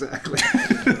 Yeah, exactly.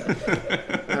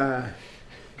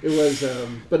 It was,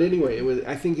 but anyway, it was.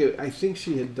 I think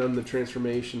she had done the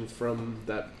transformation from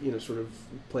that, you know, sort of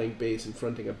playing bass and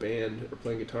fronting a band, or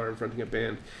playing guitar and fronting a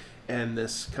band, and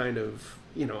this kind of,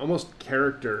 you know, almost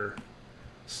character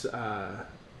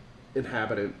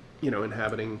inhabiting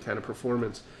kind of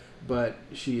performance. But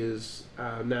she is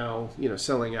now, you know,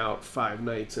 selling out 5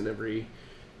 nights in every,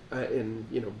 in,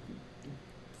 you know,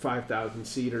 5,000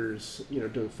 seaters, you know,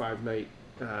 doing 5-night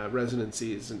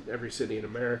residencies in every city in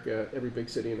America, every big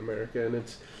city in America, and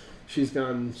she's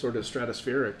gone sort of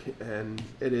stratospheric, and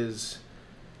it is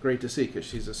great to see because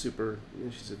she's a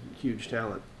huge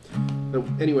talent. So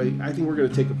anyway, I think we're going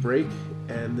to take a break,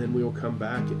 and then we will come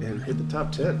back and hit the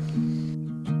top 10.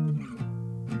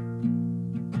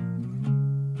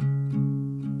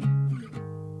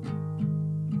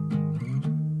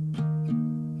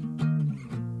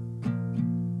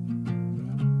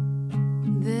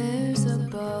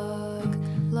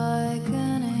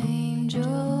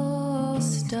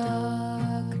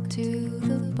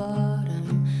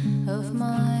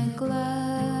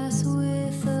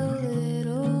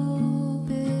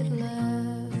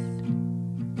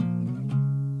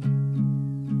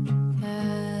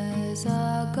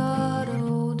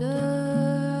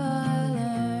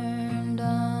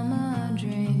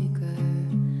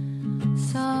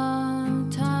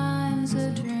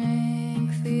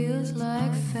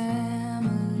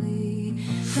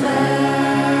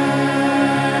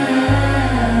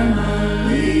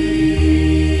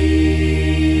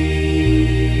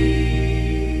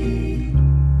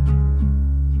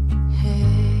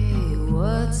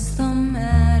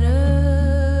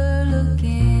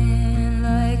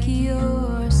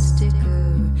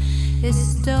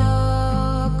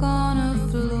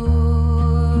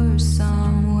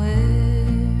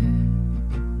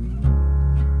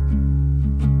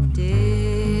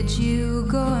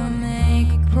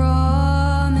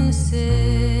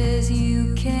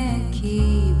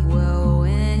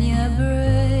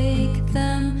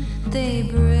 They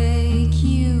break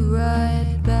you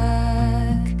right back.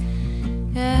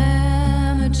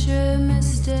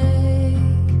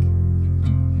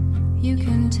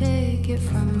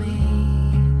 me.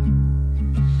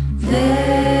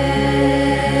 They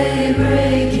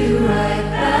break you right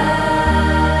back.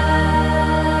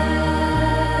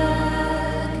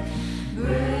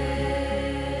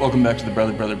 Welcome back to the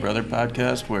Brother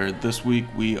podcast, where this week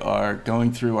we are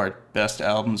going through our best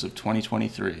albums of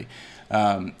 2023.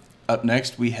 Up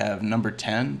next, we have number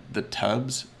 10, The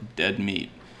Tubs, Dead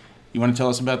Meat. You want to tell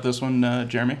us about this one,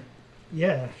 Jeremy?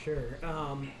 Yeah, sure.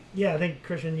 I think,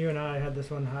 Christian, you and I had this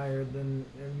one higher than,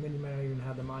 and you might not even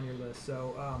have them on your list.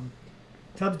 So,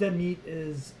 Tubs, Dead Meat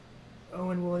is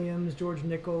Owen Williams, George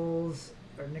Nicholas,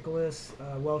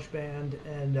 Welsh band,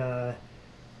 and,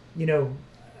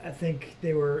 I think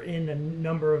they were in a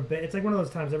number of it's like one of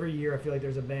those times every year I feel like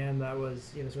there's a band that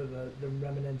was, sort of the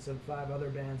remnants of 5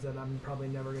 other bands that I'm probably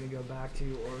never going to go back to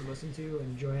or listen to,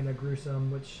 and Joanna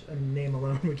Gruesome, which a name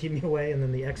alone would keep me away, and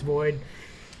then the Ex-Void,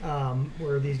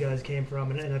 where these guys came from,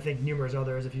 and I think numerous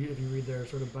others if you read their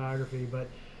sort of biography, but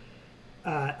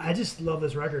I just love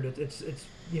this record. It's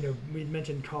we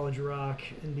mentioned college rock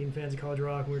and being fans of college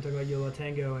rock, and we were talking about Yo La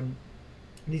Tengo, and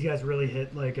these guys really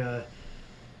hit like a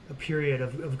period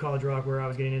of college rock where I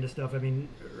was getting into stuff. I mean,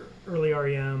 early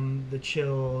R.E.M., The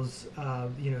Chills,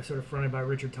 sort of fronted by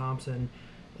Richard Thompson.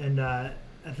 And I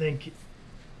think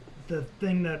the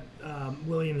thing that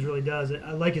Williams really does,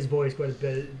 I like his voice quite a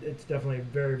bit. It's definitely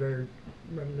very, very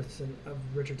reminiscent of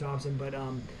Richard Thompson, but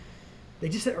they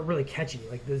just are really catchy.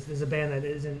 Like, there's a band that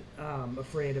isn't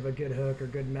afraid of a good hook or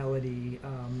good melody,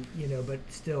 but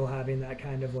still having that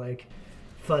kind of like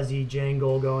fuzzy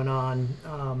jangle going on,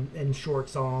 and short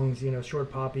songs,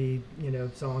 short poppy,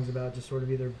 songs about just sort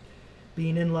of either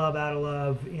being in love, out of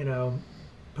love,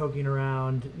 poking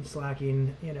around,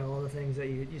 slacking, all the things that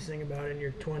you sing about in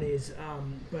your 20s.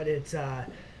 But it's, to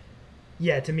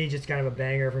me, just kind of a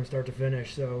banger from start to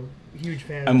finish. So huge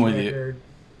fan of this record.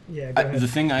 Yeah, go ahead. The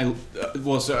thing I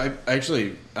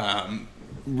actually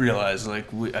realized,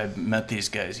 like, I met these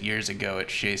guys years ago at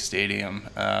Shea Stadium,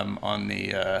 on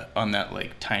that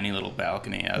like tiny little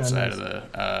balcony outside of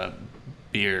the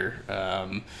beer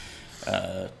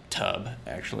tub,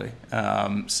 actually.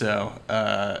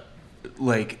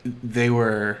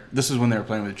 This is when they were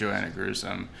playing with Joanna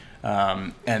Gruesome,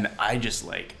 and I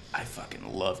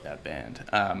fucking love that band.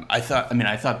 I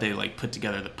thought they like put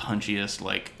together the punchiest,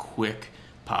 like, quick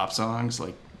pop songs,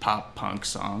 like pop punk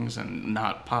songs, and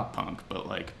not pop punk, but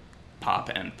like pop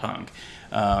and punk.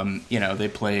 They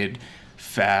played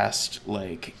fast,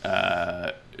 like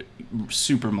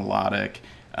super melodic,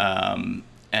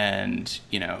 and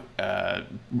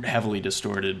heavily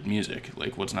distorted music.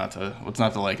 Like, what's not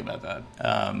to like about that?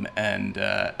 And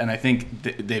I think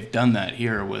they've done that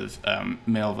here with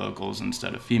male vocals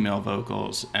instead of female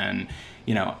vocals, and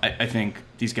I think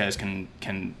these guys can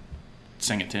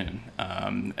sing a tune,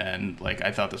 and like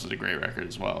I thought this was a great record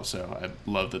as well. So I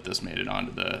love that this made it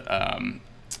onto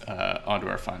onto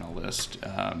our final list,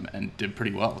 and did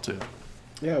pretty well too.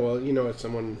 Yeah, well, as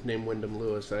someone named Wyndham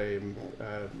Lewis, I am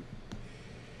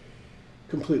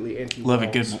completely anti. Love a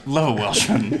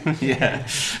Welshman. Yeah.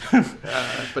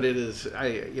 But it is,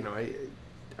 I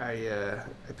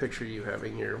picture you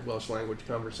having your Welsh language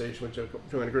conversation with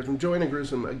Joanna Gruesome. Joanna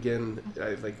Gruesome, again,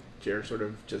 like Jer sort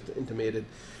of just intimated,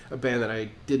 a band that I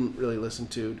didn't really listen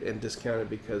to and discounted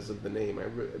because of the name.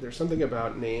 There's something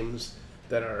about names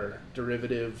that are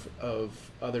derivative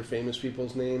of other famous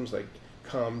people's names, like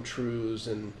Com Trues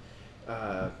and,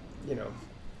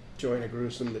 Joanna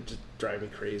Gruesome, that just drive me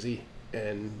crazy.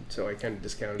 And so I kind of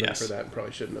discounted them for that and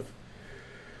probably shouldn't have.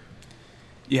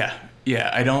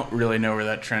 Yeah, I don't really know where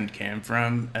that trend came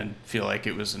from, and feel like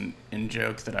it was an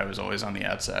in-joke that I was always on the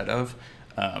outside of,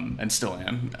 and still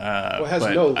am. Well,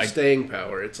 it has staying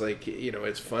power. It's like,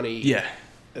 it's funny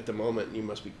at the moment, and you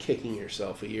must be kicking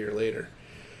yourself a year later.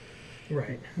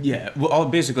 Right. Yeah. Well,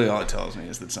 all it tells me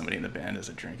is that somebody in the band has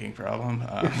a drinking problem.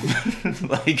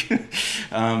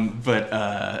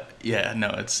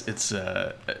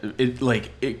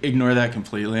 Ignore that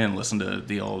completely and listen to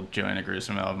the old Joanna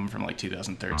Gruesome album from like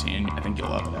 2013. I think you'll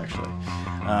love it, actually.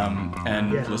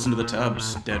 Listen to the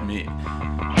Tubs, Dead Meat.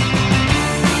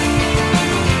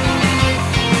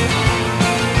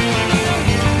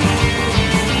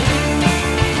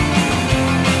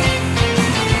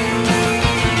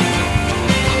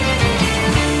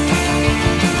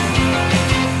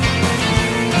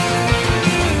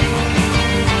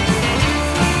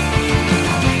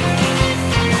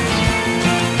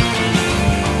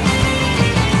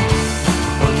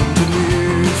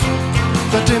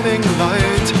 The dimming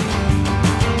light,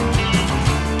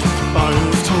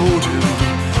 I've told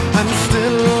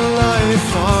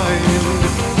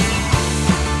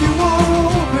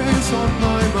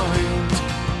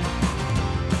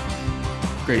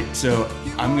Great. So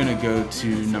I'm going to go to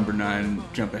number 9,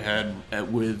 jump ahead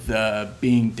with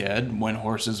Being Dead, When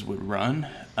Horses Would Run.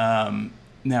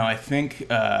 Now, I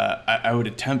think I would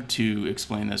attempt to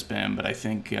explain this band, but I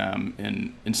think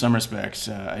in some respects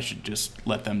I should just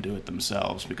let them do it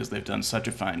themselves because they've done such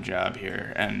a fine job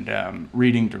here. And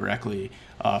reading directly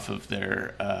off of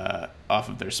their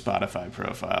Spotify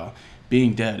profile,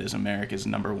 Being Dead is America's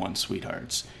 #1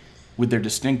 sweethearts. With their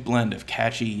distinct blend of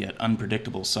catchy yet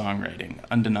unpredictable songwriting,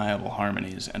 undeniable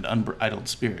harmonies, and unbridled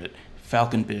spirit,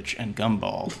 Falcon Bitch and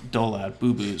Gumball dole out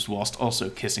boo-boos whilst also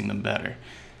kissing them better.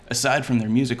 Aside from their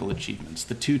musical achievements,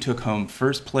 the two took home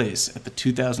first place at the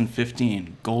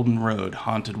 2015 Golden Road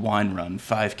Haunted Wine Run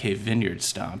 5K Vineyard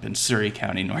Stomp in Surrey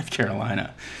County, North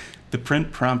Carolina. The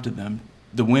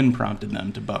win prompted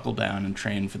them to buckle down and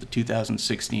train for the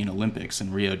 2016 Olympics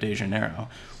in Rio de Janeiro,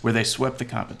 where they swept the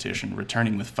competition,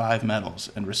 returning with 5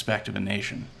 medals and respect of a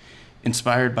nation.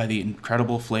 Inspired by the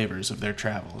incredible flavors of their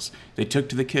travels, they took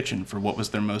to the kitchen for what was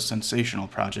their most sensational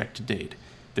project to date,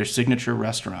 their signature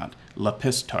restaurant, La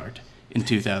Piste Tarte, in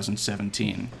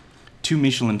 2017. 2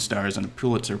 Michelin stars and a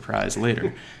Pulitzer Prize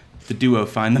later, the duo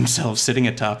find themselves sitting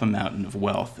atop a mountain of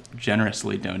wealth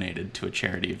generously donated to a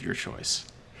charity of your choice.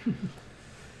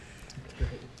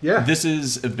 Yeah. This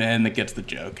is a band that gets the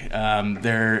joke.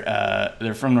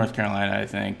 They're from North Carolina, I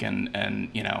think, and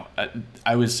you know,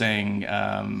 I was saying,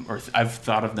 I've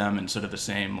thought of them in sort of the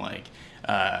same, like,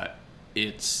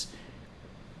 it's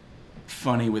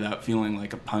funny without feeling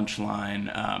like a punchline.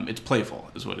 It's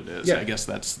playful, is what it is. Yeah. I guess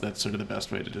that's sort of the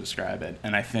best way to describe it.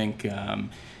 And I think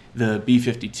the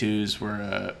B-52s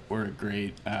were a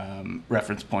great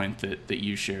reference point that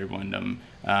you shared, Wyndham.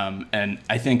 And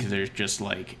I think they're just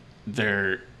like,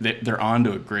 they're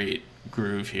onto a great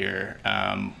groove here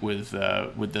with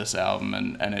this album,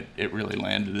 and it really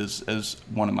landed as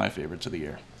one of my favorites of the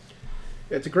year.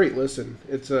 It's a great listen.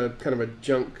 It's a kind of a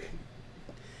junk,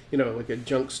 like a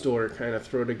junk store kind of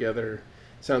throw together.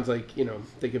 Sounds like,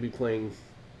 they could be playing,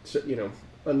 not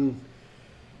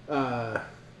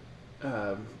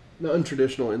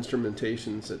untraditional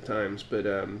instrumentations at times, but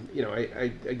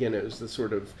I again, it was the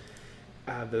sort of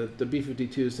the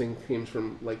B-52s thing came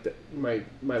from like my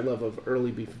love of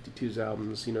early B-52s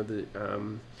albums. The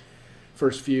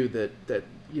first few that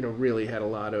really had a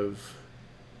lot of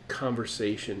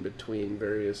conversation between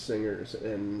various singers,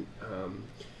 and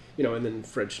and then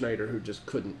Fred Schneider, who just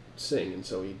couldn't sing, and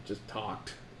so he just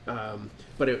talked.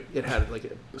 But it had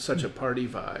like such a party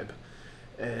vibe.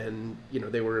 And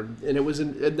they were, and it was,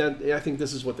 and that, I think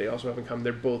this is what they also have in common.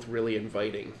 They're both really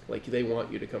inviting. Like, they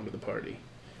want you to come to the party.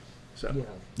 So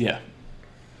yeah.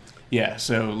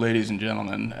 So, ladies and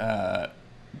gentlemen,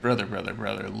 brother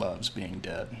loves Being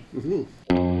Dead. Mm-hmm.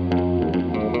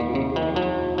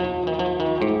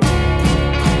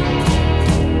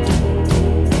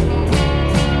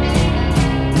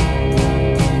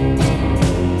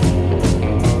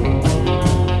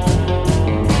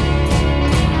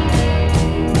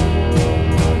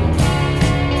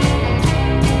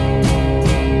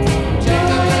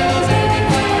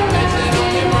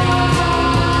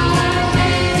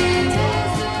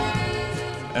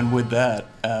 With that,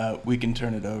 we can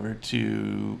turn it over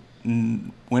to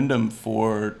Wyndham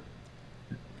for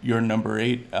your number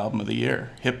 8 album of the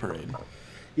year, Hit Parade.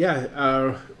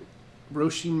 Yeah,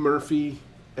 Roisin Murphy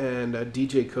and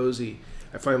DJ Koze.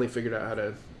 I finally figured out how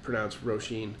to pronounce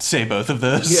Roisin. Say both of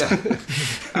those. Yeah.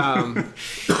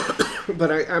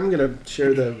 But I'm going to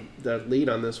share the lead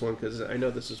on this one because I know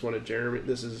this is one of Jeremy.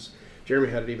 Jeremy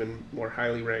had it even more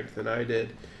highly ranked than I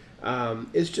did.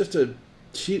 It's just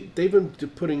they've been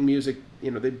putting music,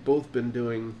 they've both been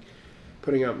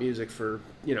putting out music for,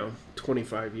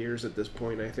 25 years at this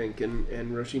point, I think. And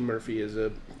Roisin Murphy is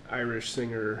a Irish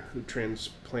singer who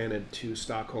transplanted to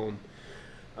Stockholm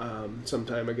some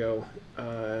time ago.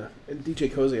 And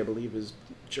DJ Koze, I believe, is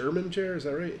German, Jer, is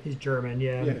that right? He's German,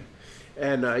 yeah.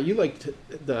 And you liked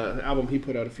the album he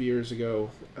put out a few years ago.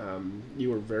 You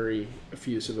were very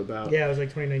effusive about. Yeah, it was like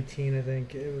 2019, I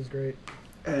think. It was great.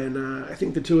 And I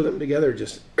think the two of them together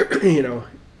just,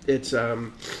 it's,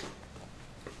 it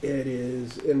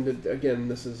is, and again,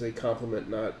 this is a compliment,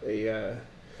 not not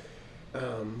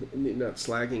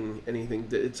slagging anything.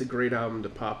 It's a great album to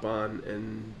pop on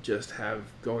and just have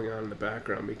going on in the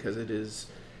background because it is,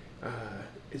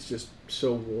 it's just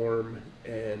so warm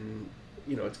and,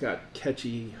 it's got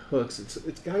catchy hooks.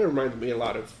 It's kind of reminds me a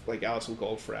lot of like Alison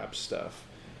Goldfrapp's stuff.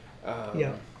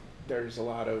 There's a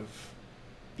lot of,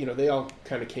 they all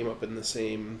kind of came up in the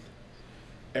same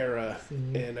era,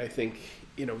 and I think,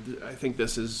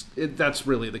 that's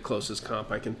really the closest comp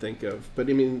I can think of. But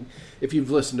I mean, if you've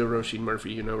listened to Roisin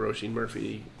Murphy, Roisin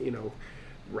Murphy,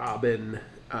 Robin,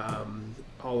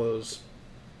 all those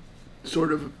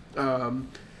sort of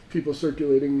people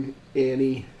circulating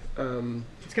Annie.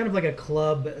 It's kind of like a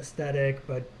club aesthetic,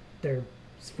 but they're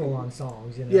full-on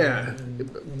songs, you know. Yeah.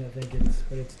 And I think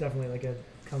it's definitely like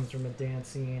comes from a dance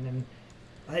scene, and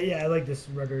I like this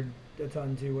record a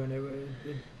ton too. When it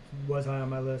was high on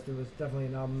my list, it was definitely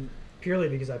an album purely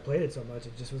because I played it so much.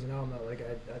 It just was an album that like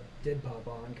I did pop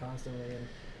on constantly,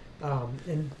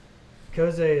 and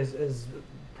Koze is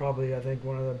probably, I think,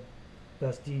 one of the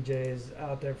best DJs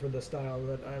out there for the style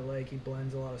that I like. He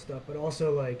blends a lot of stuff, but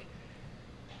also like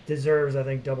deserves, I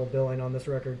think, double billing on this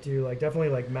record too. Like definitely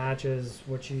like matches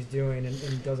what she's doing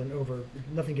and doesn't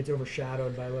nothing gets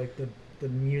overshadowed by like the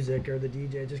music or the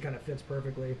DJ. It just kind of fits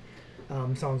perfectly.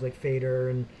 Songs like Fader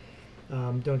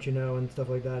and Don't You Know and stuff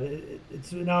like that.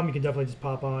 It's an album you can definitely just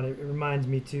pop on. It reminds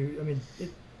me too, I mean,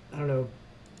 I don't know,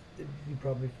 you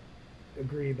probably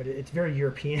agree, but it's very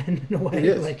European in a way. It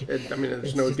is. Like,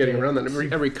 there's no getting around that.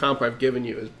 Every comp I've given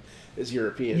you is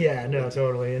European. Yeah, no,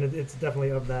 totally, and it's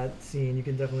definitely of that scene. You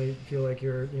can definitely feel like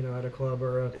you're, at a club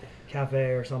or a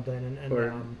cafe or something, and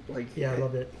I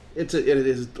loved it. It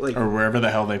is like, or wherever the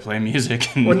hell they play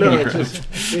music. In well, no, Europe. it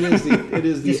is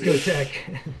the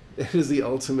discotheque. It is the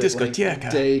ultimate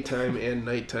Discotheque. daytime and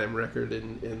nighttime record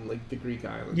in like the Greek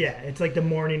islands. Yeah, it's like the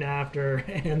morning after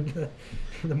and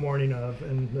the morning of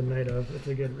and the night of. It's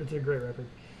a great record.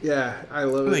 Yeah, I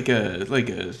love it. Like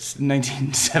a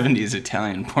 1970s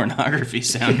Italian pornography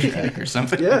soundtrack or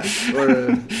something. Yeah, or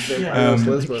a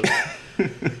Lesbos.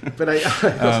 But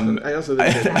I also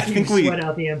think we sweat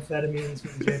out the amphetamines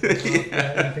from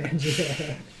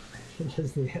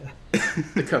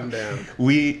to come down.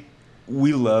 We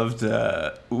loved.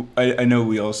 I know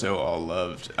we also all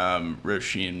loved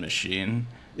Roisin Machine.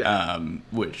 Yeah.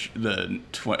 Which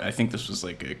I think this was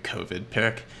like a COVID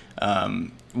pick.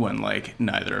 When like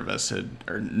none of us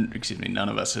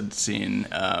had seen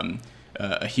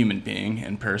a human being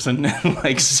in person in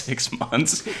like 6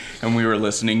 months, and we were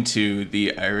listening to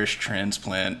the Irish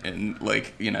Transplant in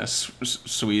like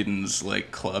Sweden's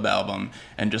like club album,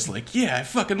 and just like, yeah, I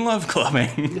fucking love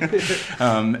clubbing.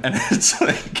 And it's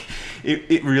like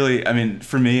it really, I mean,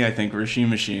 for me, I think Roisin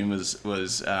Machine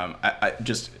was I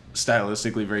just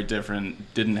stylistically very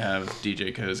different, didn't have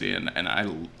DJ Koze, and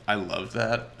I loved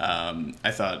that.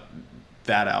 I thought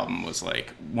that album was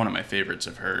like one of my favorites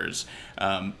of hers.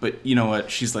 But you know what?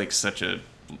 She's like such a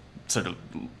sort of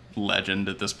legend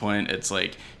at this point. It's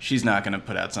like she's not going to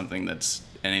put out something that's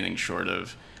anything short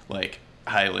of like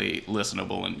highly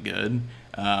listenable and good.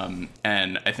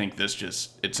 And I think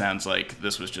it sounds like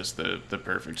this was just the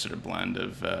perfect sort of blend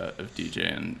of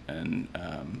DJ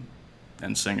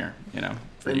and singer,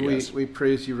 for and you guys. We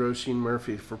praise you, Roisin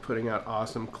Murphy, for putting out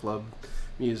awesome club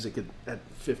music at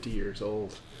 50 years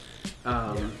old.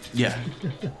 Yeah.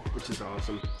 Which is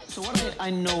awesome. So what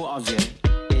I know of you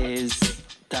is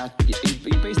that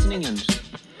you're based in England.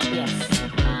 Yes.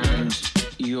 And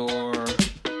you're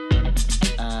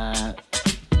a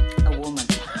woman.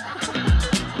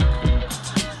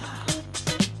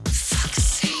 Fuck's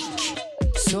sake.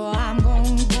 So I'm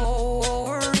gonna go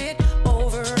over it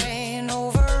over and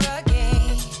over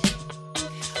again.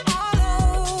 All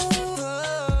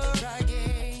over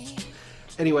again.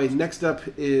 Anyway, next up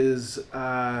is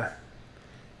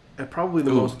probably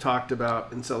the most talked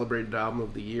about and celebrated album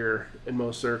of the year in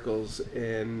most circles,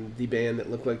 and the band that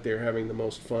looked like they're having the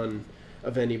most fun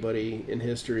of anybody in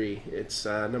history. It's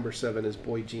number 7 is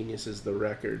boygenius' The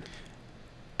Record.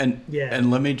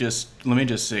 And let me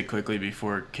just say quickly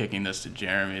before kicking this to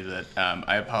Jeremy that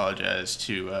I apologize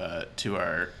to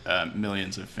our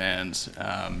millions of fans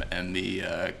and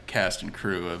the cast and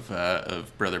crew of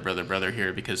Brother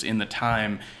here, because in the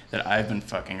time that I've been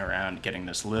fucking around getting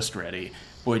this list ready,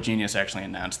 boygenius actually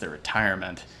announced their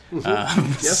retirement.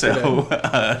 So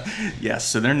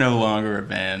they're no longer a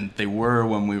band. They were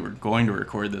when we were going to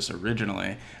record this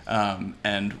originally.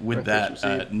 And with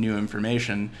that new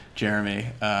information, Jeremy,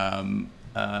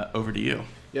 over to you.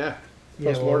 Yeah.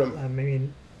 Well, I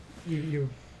mean, you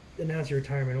announced your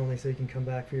retirement only so you can come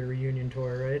back for your reunion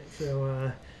tour, right?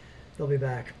 So they'll be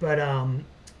back. But I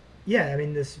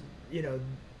mean, this,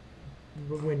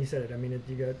 when you said it, I mean,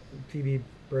 you got Phoebe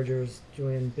Bridgers,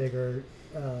 Julian Bigger,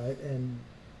 and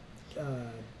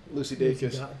Lucy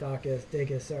Dacus.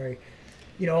 Dacus, sorry.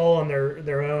 All on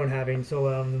their own, having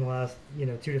solo albums in the last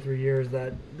 2 to 3 years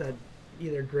that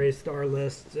either graced our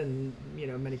lists, and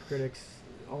many critics,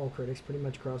 all critics pretty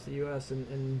much across the U.S.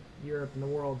 and Europe and the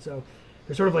world. So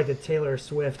they're sort of like the Taylor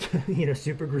Swift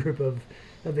super group of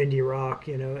indie rock.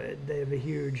 They have a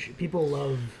huge, people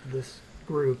love this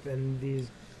group and these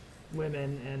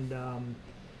women, and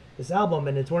this album,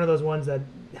 and it's one of those ones that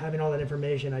having all that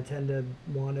information, I tend to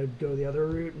want to go the other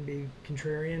route and be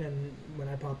contrarian. And when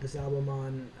I pop this album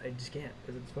on, I just can't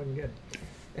because it's fucking good.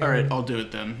 All right, I'll do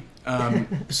it then.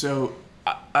 So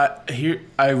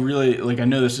I really like. I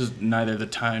know this is neither the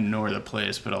time nor the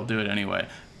place, but I'll do it anyway.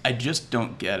 I just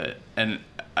don't get it, and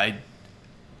I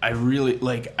really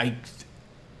like.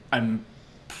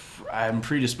 I'm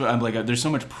predisposed. I'm like, there's so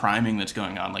much priming that's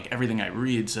going on. Like everything I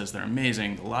read says they're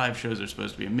amazing. The live shows are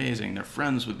supposed to be amazing. They're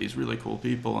friends with these really cool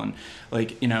people, and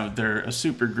like they're a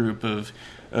super group of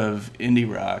indie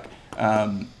rock.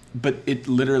 But it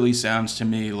literally sounds to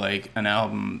me like an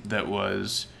album that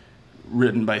was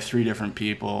written by 3 different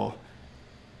people,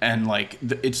 and like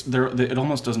it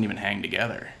almost doesn't even hang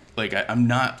together. Like I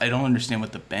don't understand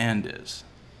what the band is.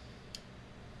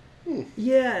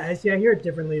 Yeah, I hear it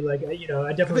differently. Like, I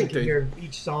definitely can hear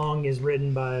each song is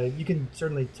written by, you can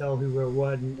certainly tell who wrote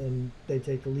what, and they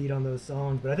take the lead on those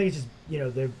songs. But I think it's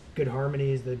just, they're good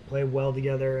harmonies. They play well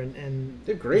together, and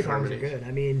they're great harmonies. Are good.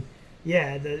 I mean,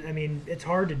 yeah, it's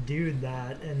hard to do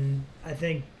that. And I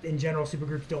think in general,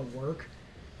 supergroups don't work.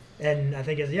 And I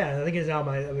think his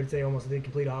album, I would say almost the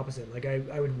complete opposite. Like,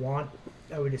 I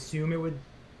would assume it would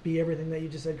be everything that you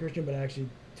just said, Christian, but I actually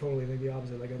totally think the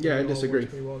opposite. Like, I disagree.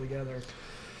 Works pretty well together.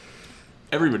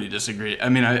 Everybody disagrees. I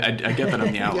mean, I get that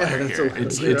I'm the outlier here.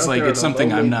 It's like it's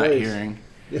something I'm not hearing.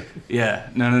 Yeah.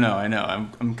 No. I know.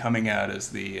 I'm coming out as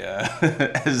the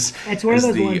as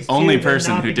the only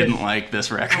person who didn't like this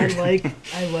record. I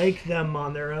like them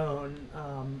on their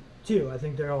own too. I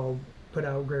think they're all put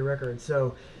out great records.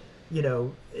 So, it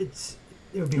would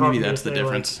be hard maybe that's the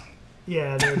difference. Like,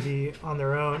 yeah, they would be on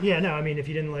their own. Yeah, no, I mean, if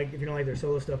you don't like their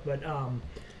solo stuff,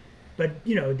 but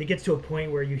it gets to a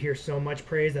point where you hear so much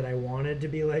praise that I wanted to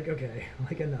be like, okay,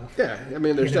 like enough. Yeah, I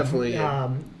mean, there's definitely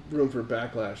room for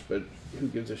backlash, but who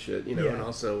gives a shit, and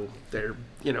also they're,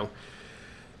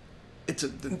 it's a...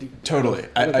 Totally.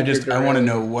 I want to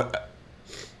know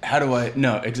how do I...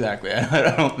 No, exactly.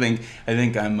 I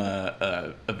think I'm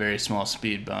a very small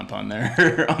speed bump on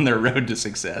their road to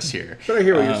success here. But I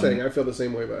hear what you're saying. I feel the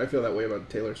same way, but I feel that way about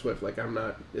Taylor Swift. Like,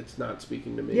 it's not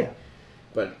speaking to me. Yeah.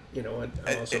 But, I'm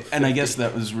also 50. And I guess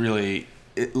that was really...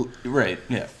 right,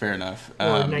 yeah, fair enough.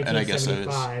 Or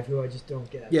 1975, who I just don't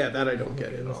get. Yeah, that I don't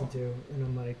get at all. To, and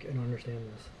I'm like, I don't understand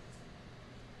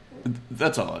this.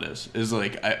 That's all it is. Is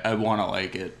like, I want to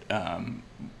like it, and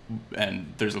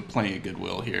there's plenty of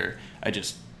goodwill here. I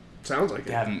just sounds like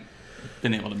haven't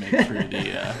been able to make through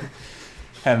the...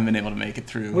 haven't been able to make it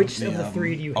through. Which of the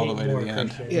 3 do you hate more,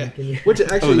 Christian? Yeah. Which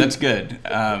actually... Oh, that's good.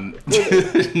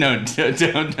 No,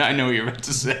 don't. I know what you're about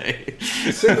to say.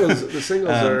 The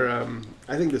singles are...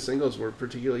 I think the singles were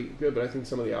particularly good, but I think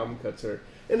some of the album cuts are...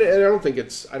 And I don't think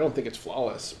it's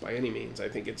flawless by any means. I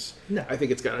think it's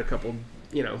got a couple,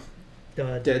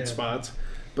 dead spots.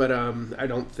 But I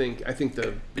don't think... I think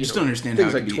the... I just don't understand how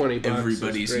it can be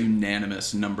everybody's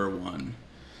unanimous number 1.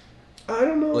 I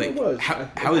don't know what it was.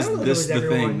 How is this the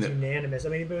thing that... unanimous. I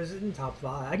mean, if it was in top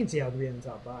 5, I can see how it could be in the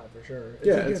top 5 for sure.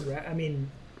 I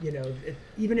mean,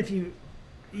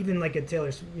 even like a Taylor,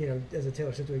 as a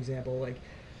Taylor Swift example, like,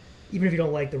 even if you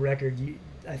don't like the record,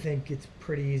 I think it's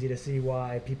pretty easy to see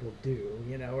why people do,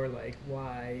 or like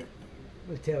why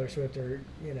with Taylor Swift, or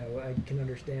I can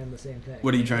understand the same thing.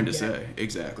 What are you trying to say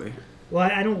exactly? Well,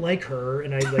 I don't like her,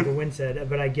 and I like what Wynn said,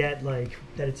 but I get like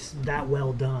that it's that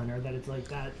well done, or that it's like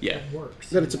that. Yeah. That works.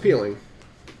 That it's appealing.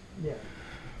 Yeah.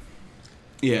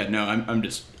 Yeah, no, I'm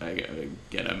just,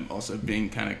 I'm also being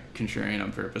kind of contrarian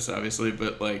on purpose, obviously,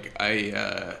 but like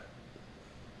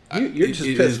you're just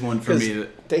it is one for me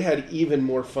that they had even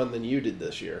more fun than you did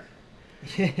this year.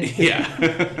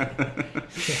 Yeah.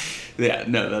 Yeah,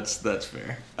 no, that's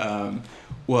fair.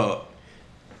 Well,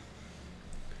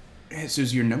 so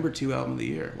it's your number 2 album of the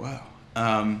year. Wow.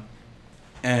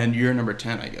 And you're number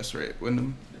 10, I guess, right,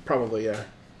 Wyndham? Probably, yeah.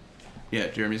 Yeah,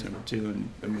 Jeremy's number 2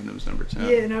 and Wyndham's number 10.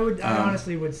 Yeah, and I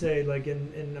honestly would say, like,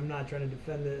 and I'm not trying to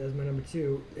defend it as my number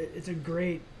 2. It's a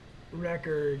great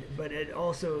record, but it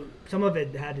also, some of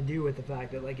it had to do with the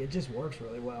fact that, like, it just works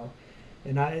really well.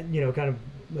 And I, kind of,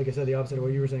 like I said, the opposite of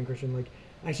what you were saying, Christian, like,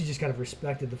 I actually just kind of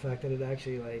respected the fact that it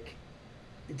actually, like,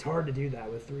 it's hard to do that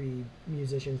with 3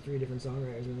 musicians, 3 different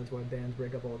songwriters, and that's why bands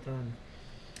break up all the time.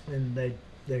 And they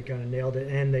kind of nailed it,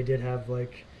 and they did have,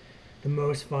 like, the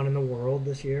most fun in the world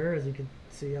this year, as you could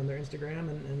see on their Instagram,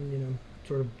 and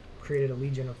sort of created a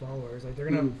legion of followers. Like,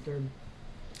 they're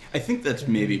I think that's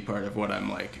maybe part of what I'm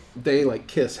like. They like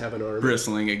Kiss have an army.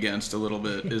 Bristling against a little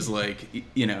bit is like,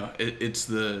 it's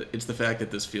the fact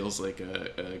that this feels like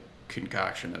a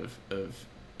concoction of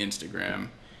Instagram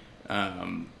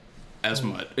as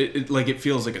much. It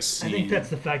feels like a scene. I think that's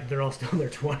the fact that they're all still in their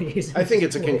 20s. I think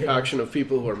it's a concoction of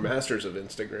people who are masters of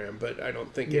Instagram, but I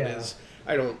don't think it is.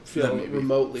 I don't feel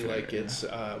remotely like it's,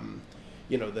 that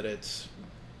it's,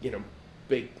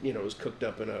 big, it was cooked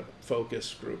up in a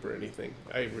focus group or anything.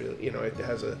 I really, it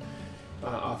has a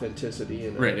authenticity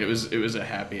in it. Right. It was a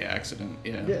happy accident.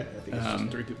 Yeah. Yeah. I think it's just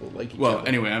three people like each other. Well,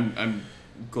 anyway, I'm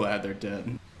glad they're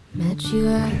dead. Met you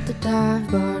at the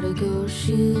dive bar to go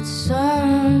shoot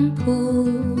some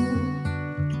pool.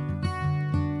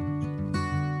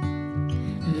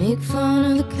 Make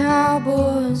fun of the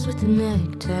cowboys with the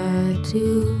neck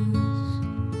tattoos.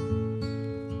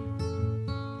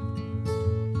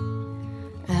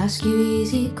 Ask you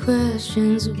easy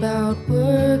questions about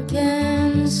work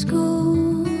and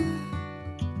school.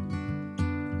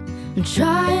 I'm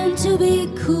trying to be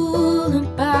cool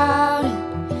about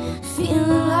it,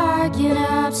 feeling like an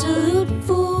absolute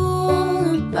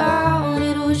fool about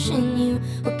it, wishing you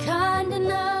were kind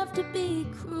enough to be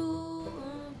cruel.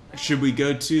 Should we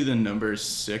go to the number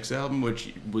 6 album,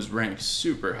 which was ranked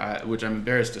super high, which I'm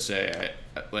embarrassed to say.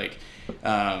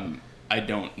 I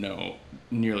don't know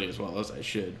nearly as well as I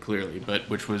should, clearly, but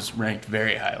which was ranked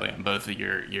very highly on both of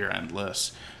your year-end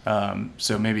lists.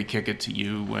 So maybe kick it to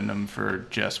you, Wyndham, for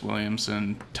Jess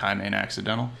Williamson, Time Ain't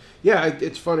Accidental. Yeah,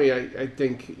 it's funny. I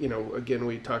think, again,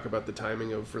 we talk about the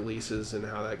timing of releases and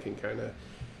how that can kind of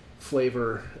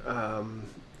flavor,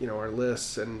 our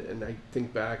lists. And I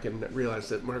think back and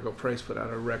realized that Margot Price put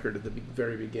out a record at the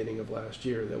very beginning of last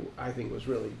year that I think was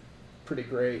really pretty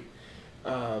great.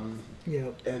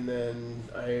 And then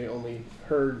I only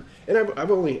heard, and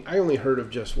I only heard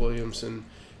of Jess Williamson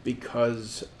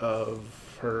because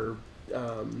of her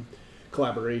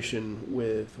collaboration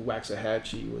with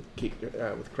Waxahachie with Kate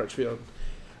Crutchfield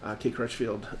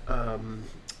on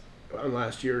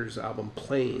last year's album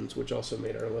Planes, which also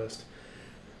made our list.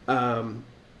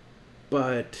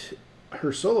 But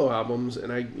her solo albums,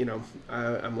 and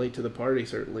I'm late to the party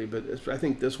certainly, but I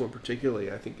think this one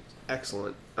particularly, I think it's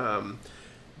excellent.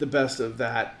 The best of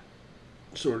that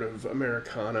sort of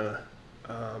Americana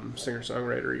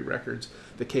singer-songwriter-y records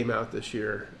that came out this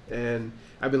year, and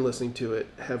I've been listening to it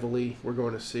heavily. We're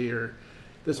going to see her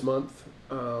this month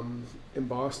in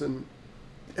Boston,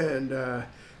 and I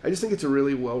just think it's a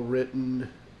really well-written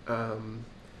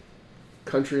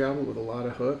country album with a lot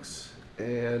of hooks,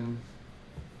 and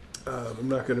I'm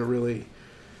not going to really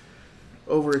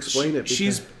over-explain it.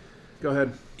 Go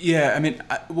ahead. Yeah, I mean,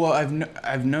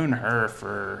 I've known her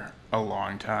for a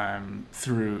long time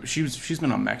through. She's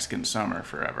been on Mexican Summer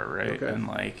forever, right? Okay. And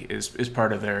is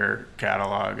part of their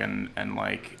catalog, and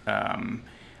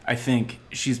I think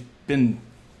she's been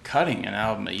cutting an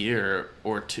album a year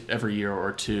or two, every year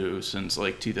or two since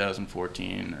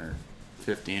 2014 or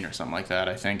 15 or something like that,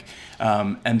 I think,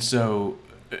 and so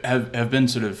have been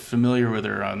sort of familiar with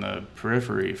her on the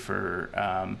periphery for.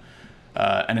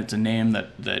 And it's a name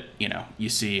that you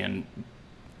see and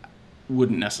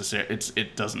wouldn't necessarily.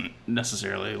 It doesn't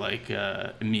necessarily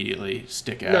immedially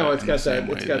stick out. No, it's got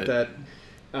that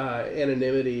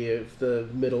anonymity of the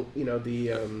middle,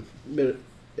 the mid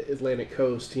Atlantic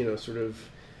coast, sort of.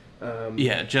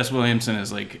 Yeah, Jess Williamson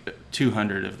is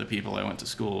 200 of the people I went to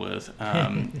school with,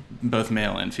 both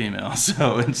male and female.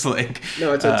 So it's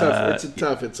no, it's a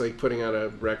tough. It's like putting out a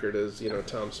record as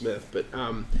Tom Smith, but.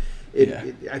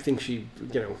 I think she,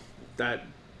 that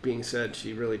being said,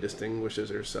 she really distinguishes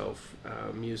herself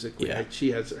musically. Yeah.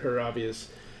 She has her obvious,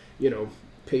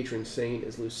 patron saint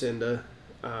is Lucinda,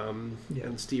 and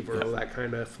Steve Earle, that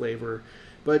kind of flavor.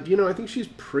 But, I think she's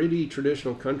pretty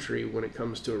traditional country when it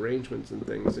comes to arrangements and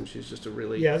things, and she's just a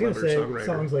really clever songwriter.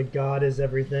 Songs like God Is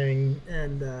Everything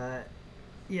and,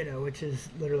 which is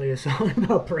literally a song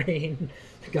about praying.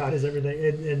 God is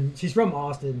everything. And she's from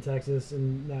Austin, Texas,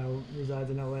 and now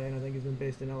resides in LA, and I think has been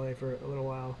based in LA for a little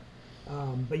while.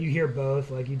 But you hear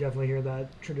both. You definitely hear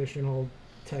that traditional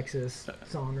Texas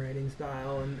songwriting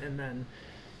style, and then,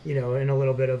 and a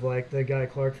little bit of the Guy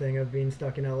Clark thing of being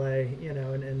stuck in LA,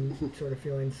 and sort of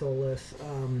feeling soulless.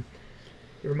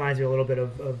 It reminds me a little bit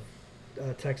of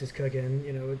Texas Cookin',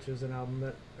 which was an album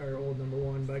that, our old number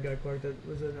 1 by Guy Clark, that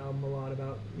was an album a lot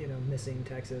about, missing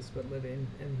Texas but living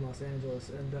in Los Angeles.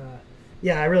 And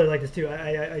I really like this too.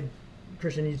 I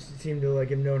Christian, you seem to have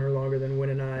known her longer than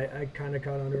Wynn and I kind of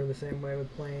caught on to her the same way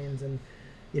with Planes. And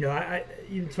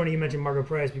it's funny you mentioned Margot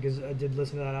Price, because I did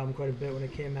listen to that album quite a bit when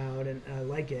it came out, and I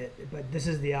like it, but this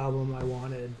is the album I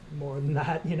wanted more than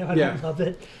that. I don't love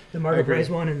it, the Margot Price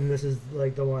one, and this is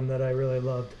the one that I really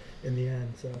loved in the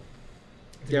end. So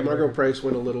Margot Price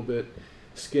went a little bit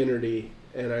Skinnerdy,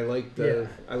 and I liked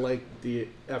the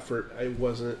effort. I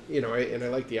wasn't, and I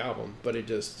liked the album, but it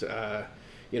just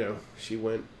she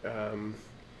went in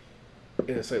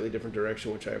a slightly different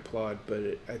direction, which I applaud.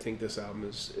 But I think this album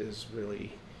is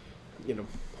really,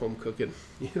 home cooking.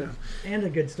 And a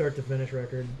good start to finish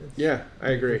record. I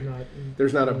agree.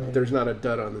 There's not a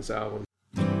dud on this album.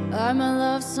 Are my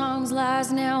love songs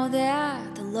lies now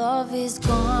that the love is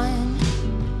gone?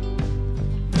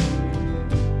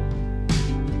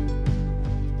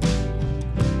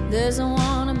 There's a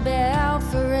one about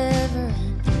forever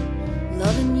and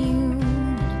loving you in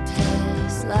a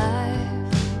past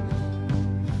life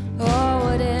or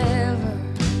whatever.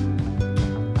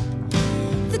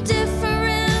 The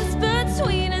difference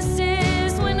between us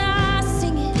is when I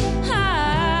sing it,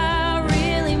 I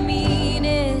really mean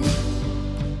it.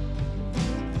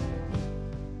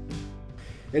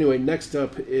 Anyway, next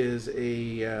up is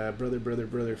a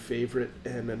brother favorite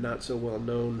and a not so well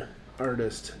known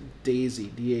artist, Dazy,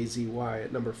 D-A-Z-Y,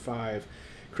 at number 5.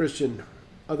 Christian,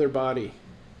 Other Body.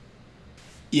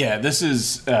 Yeah, this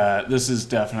is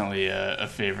definitely a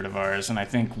favorite of ours, and I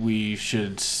think we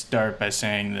should start by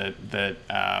saying that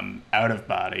Out of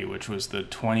Body, which was the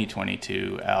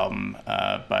 2022 album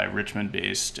by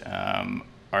Richmond-based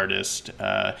artist,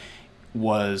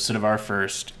 was sort of our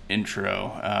first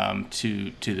intro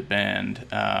to the band,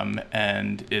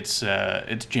 and it's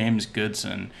James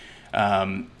Goodson,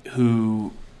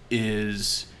 who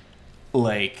is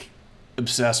like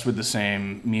obsessed with the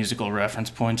same musical reference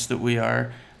points that we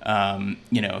are.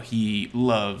 He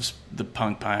loves the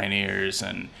punk pioneers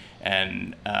and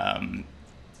the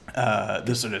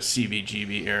sort of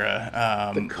CBGB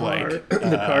era. The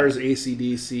Cars,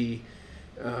 AC/DC,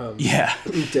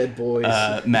 Dead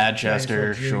Boys,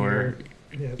 Manchester, sure.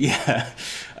 Yeah.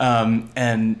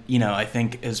 And I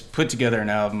think has put together an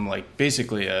album, like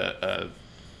basically a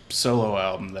solo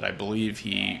album that I believe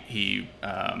he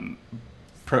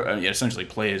essentially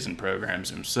plays and programs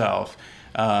himself,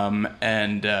 and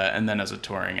then as a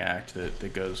touring act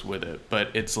that goes with it. But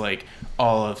it's like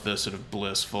all of the sort of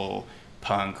blissful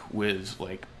punk with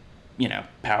like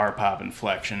power pop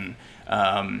inflection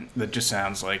that just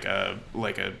sounds like a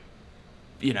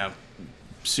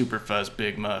Super Fuzz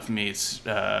Big Muff meets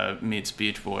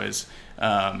Beach Boys,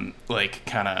 like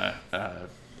kind of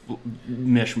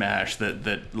mishmash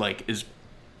that like is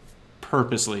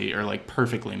purposely or like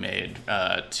perfectly made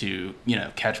to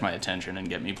catch my attention and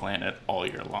get me playing it all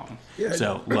year long. Yeah,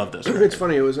 so love this record. It's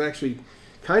funny, it was actually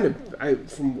kind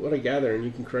of, from what I gather, and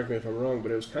you can correct me if I'm wrong,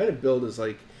 but it was kind of billed as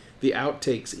like the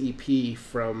outtakes EP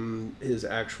from his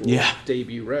actual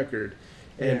debut record,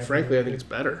 and frankly I think it's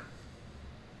better.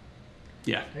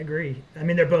 Yeah, I agree. I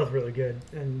mean, they're both really good,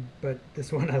 but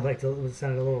this one I liked. It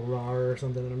sounded a little rawer or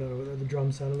something. I don't know. The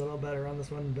drums sounded a little better on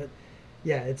this one, but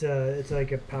yeah, it's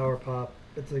like a power pop.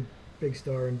 It's a big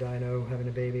star and Dino having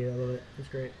a baby. I love it. It's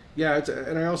great. Yeah,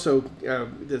 and I also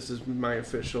this is my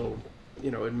official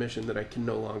admission that I can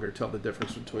no longer tell the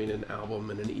difference between an album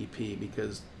and an EP,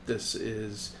 because this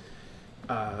is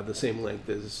the same length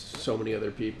as so many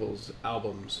other people's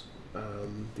albums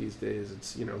these days.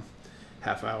 It's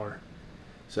half hour.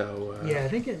 So I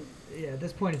think at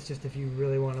this point it's just if you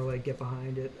really want to like get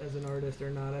behind it as an artist or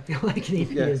not. I feel like an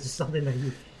EP is just something that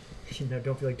you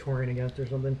don't feel like touring against or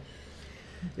something.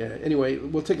 Yeah. Anyway,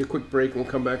 we'll take a quick break and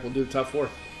we'll come back. We'll do the top 4.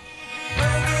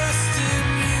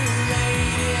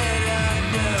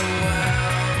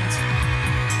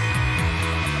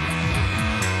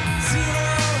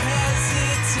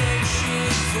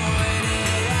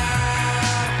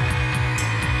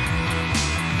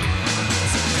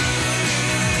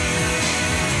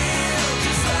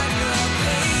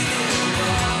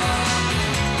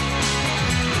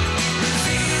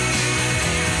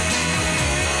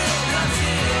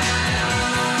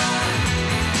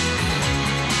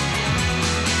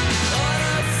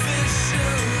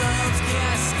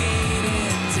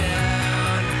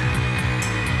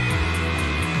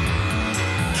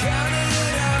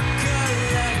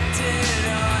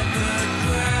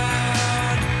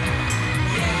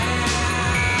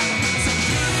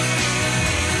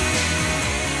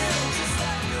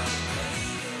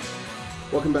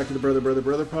 Welcome back to the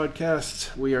Brother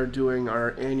podcast. We are doing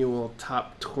our annual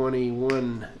top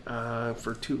 21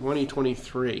 for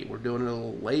 2023. We're doing it a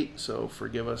little late, so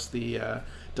forgive us the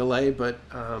delay, but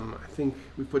I think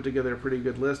we put together a pretty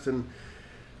good list. And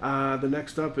the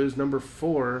next up is number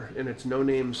 4, and it's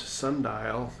Noname's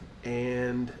Sundial.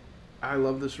 And I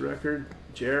love this record.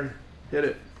 Jer, hit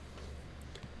it.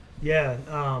 Yeah,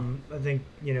 I think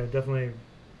definitely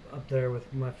up there with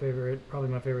probably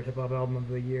my favorite hip hop album of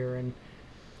the year. And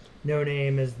No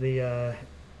Name is is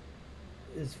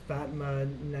Fatma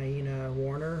Naina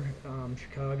Warner,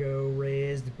 Chicago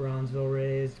raised, Bronzeville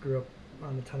raised, grew up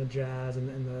on a ton of jazz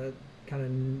and the kind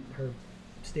of her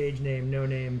stage name, No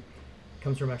Name,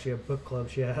 comes from actually a book club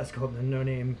she has called the No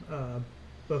Name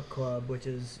Book Club, which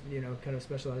is, kind of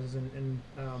specializes in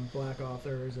black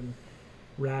authors and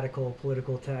radical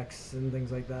political texts and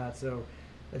things like that. So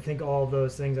I think all of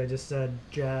those things I just said,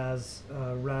 jazz,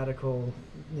 radical,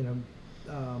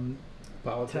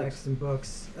 texts and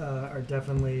books are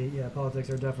definitely, politics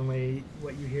are definitely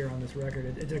what you hear on this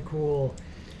record. It's a cool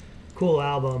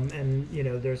album, and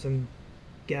there's some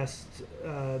guest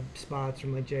spots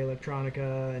from like J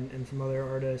Electronica and some other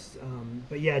artists,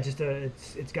 but yeah,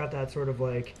 it's got that sort of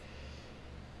like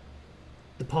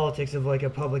the politics of like a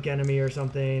Public Enemy or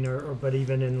something, or but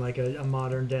even in like a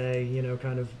modern day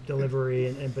kind of delivery,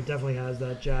 and but definitely has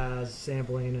that jazz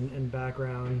sampling and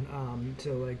background,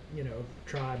 so like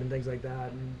Tribe and things like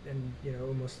that, and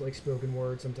almost like spoken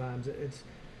word sometimes. It's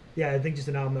I think just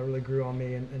an album that really grew on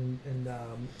me, and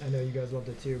I know you guys loved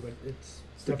it too, but it's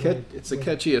the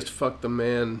catchiest Fuck the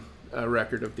Man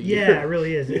record of the year. Yeah, it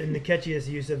really is. And the catchiest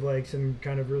use of like some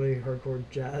kind of really hardcore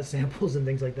jazz samples and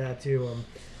things like that too.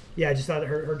 I just thought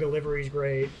her delivery's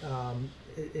great.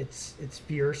 It's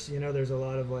fierce, there's a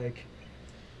lot of like,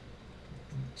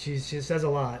 she says a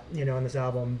lot, on this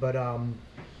album, but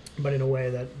in a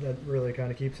way that really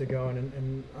kind of keeps it going,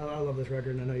 and I love this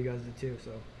record, and I know you guys did too,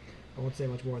 so I won't say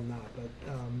much more than that. But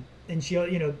and she,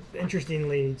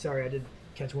 interestingly, sorry, I did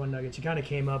catch one nugget. She kind of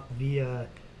came up via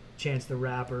Chance the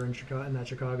Rapper in that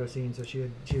Chicago scene. So she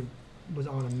was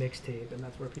on a mixtape, and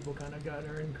that's where people kind of got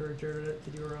her and encouraged her to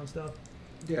do her own stuff.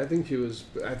 Yeah, I think she was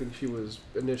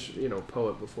initially,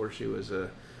 poet before she was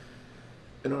a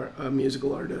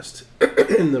musical artist,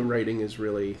 and the writing is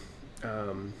really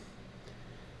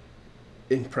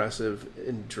impressive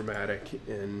and dramatic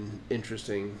and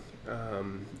interesting.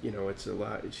 It's a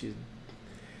lot. She's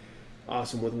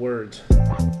awesome with words.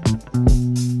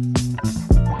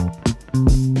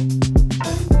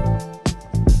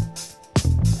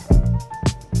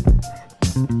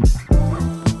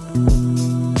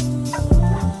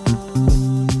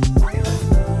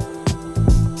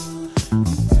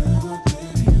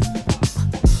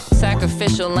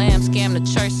 Sacrificial lamb, scam the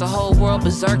church, the whole world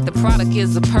berserk. The product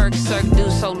is a perk, Cirque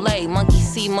du Soleil. Monkey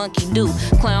see, monkey do.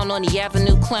 Clown on the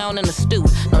avenue, clown in the stew.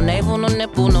 No navel, no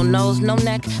nipple, no nose, no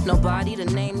neck. Nobody to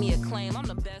name me a claim. I'm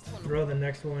the best one. Throw the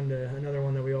next one to another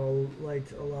one that we all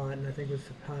liked a lot, and I think was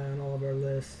high on all of our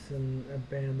lists, and a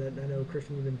band that I know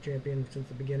Christian has been championing since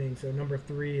the beginning. So number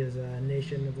 3 is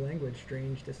Nation of Language,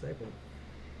 Strange Disciple.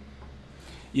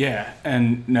 Yeah,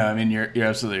 and no, I mean you're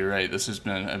absolutely right.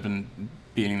 I've been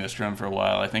beating this drum for a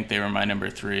while. I think they were my number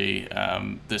 3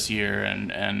 this year,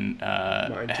 and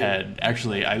had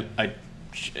actually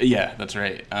yeah, that's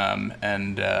right.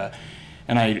 And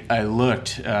I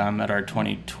looked at our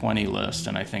 2020 list,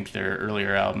 and I think their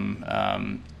earlier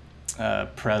album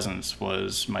Presence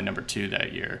was my number 2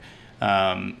 that year.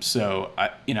 So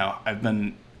I've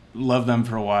been loved them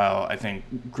for a while. I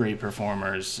think great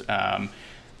performers.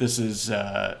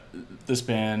 This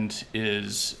band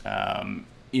is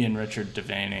Ian Richard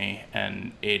Devaney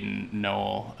and Aidan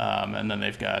Noel, and then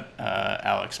they've got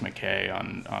Alex McKay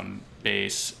on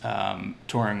bass,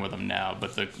 touring with them now.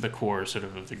 But the core sort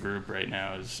of the group right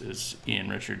now is Ian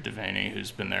Richard Devaney,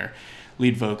 who's been their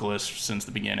lead vocalist since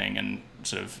the beginning, and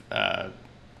sort of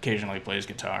occasionally plays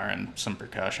guitar and some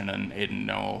percussion, and Aidan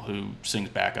Noel, who sings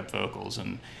backup vocals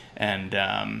and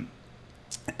the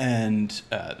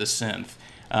synth.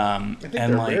 I think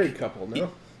they're a married couple, no?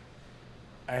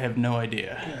 I have no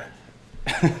idea.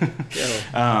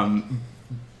 Yeah.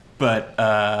 But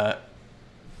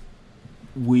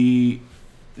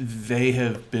they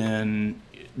have been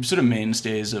sort of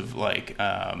mainstays of like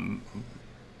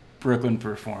Brooklyn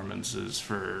performances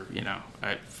for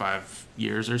 5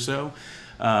 years or so,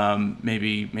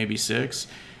 maybe 6,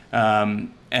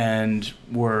 and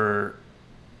were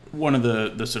one of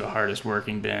the sort of hardest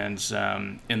working bands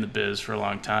in the biz for a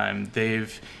long time.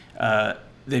 They've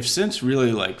since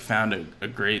really like found a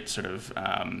great sort of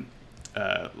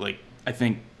I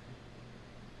think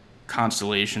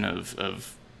constellation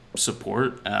of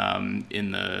support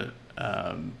in the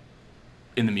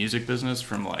music business,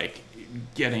 from like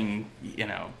getting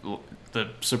the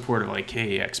support of like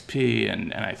KEXP,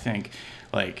 and I think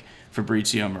like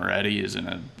Fabrizio Moretti is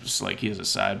he has a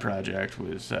side project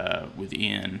with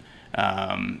Ian,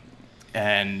 and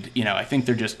I think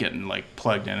they're just getting like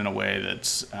plugged in a way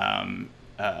that's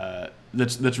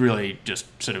really just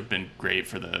sort of been great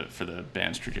for the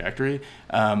band's trajectory.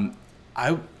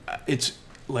 I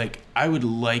would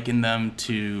liken them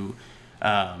to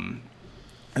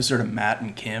a sort of Matt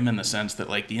and Kim, in the sense that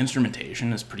like the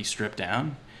instrumentation is pretty stripped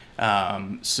down,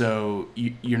 so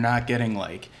you're not getting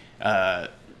like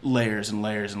layers and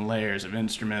layers and layers of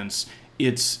instruments.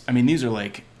 These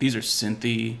are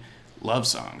synthy love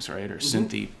songs, right? Or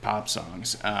synthy pop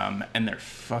songs. And they're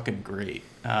fucking great.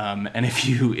 And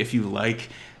if you like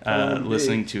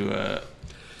listening to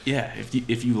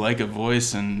if you like a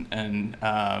voice and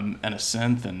a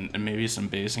synth and maybe some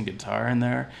bass and guitar in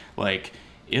there, like,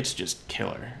 it's just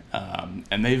killer.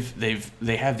 And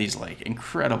they have these like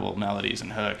incredible melodies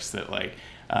and hooks that like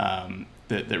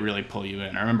that really pull you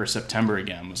in. I remember September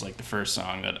Again was like the first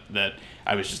song that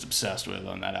I was just obsessed with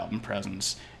on that album,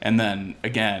 Presence. And then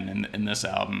again in this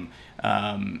album,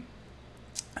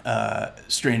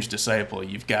 Strange Disciple,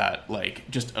 you've got like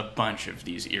just a bunch of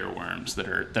these earworms that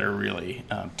are really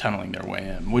tunneling their way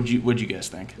in. What'd you guys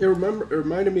think? It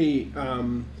reminded me.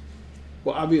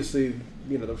 Well, obviously,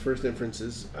 the first inference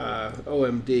is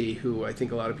OMD, who I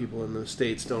think a lot of people in the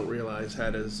States don't realize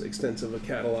had as extensive a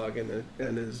catalog and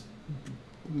as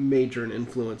major an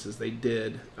influence as they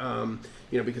did.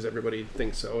 Because everybody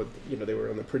thinks so. They were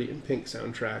on the Pretty in Pink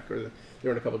soundtrack, or they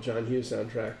were on a couple John Hughes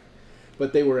soundtrack.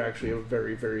 But they were actually a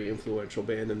very, very influential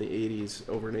band in the 80s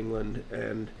over in England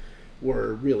and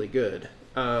were really good.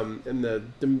 And the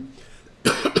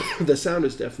sound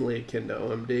is definitely akin to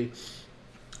OMD.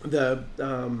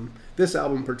 This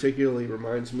album particularly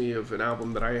reminds me of an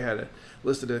album that I had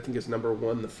listed, I think, as number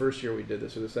 1 the first year we did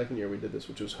this, or the second year we did this,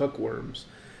 which was Hookworms.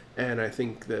 And I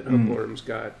think that Hookworms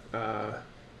got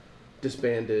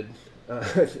disbanded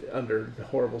under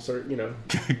horrible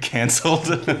canceled.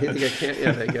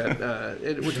 They got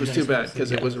which was too bad,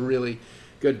 because it was a really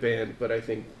good band. But I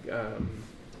think I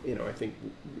think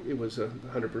it was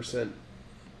 100%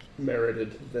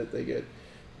 merited that they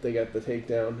got the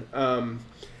takedown.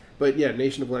 But yeah,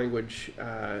 Nation of Language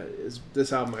is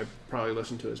this album I probably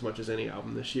listened to as much as any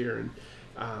album this year, and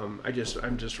I'm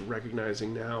just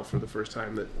recognizing now for the first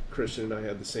time that Christian and I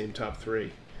had the same top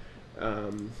 3.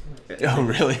 Oh,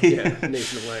 really? Yeah,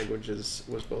 Nation of Language was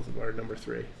both of our number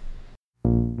 3.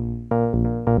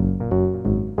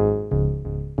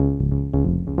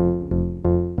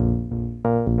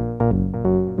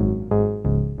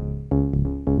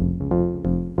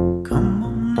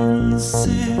 Come on and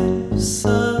sit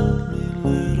beside me,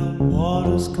 little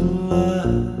waters collide.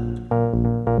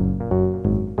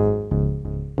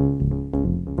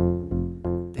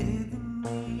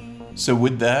 So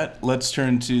with that, let's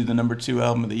turn to the number 2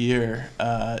 album of the year,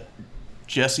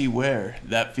 Jessie Ware,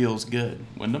 That Feels Good.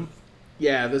 Wyndham?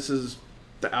 Yeah, this is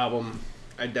the album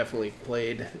I definitely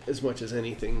played as much as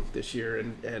anything this year,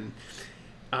 and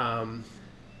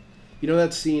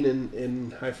that scene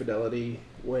in High Fidelity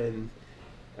when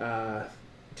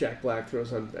Jack Black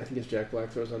throws on, I think it's Jack Black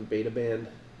throws on Beta Band,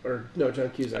 or no,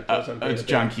 John Cusack throws on Beta Band. It's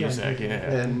John Cusack,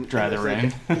 yeah. And Dry the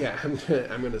Rain. Yeah, I'm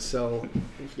gonna sell.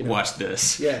 Watch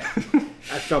this. Yeah,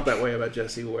 I felt that way about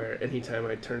Jessie Ware. Anytime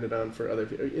I turned it on for other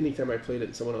people, anytime I played it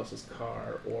in someone else's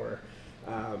car, or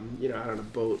out on a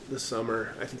boat this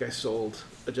summer, I think I sold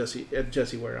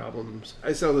Jessie Ware albums.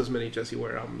 I sold as many Jessie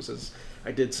Ware albums as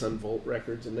I did Sun Volt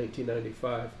records in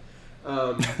 1995.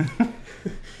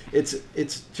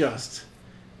 It's just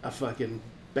a fucking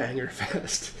banger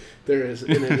fest. There is,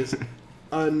 and it is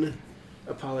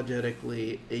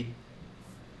unapologetically a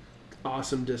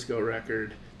awesome disco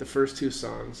record. The first 2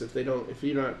 songs, if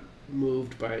you're not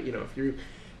moved by, if your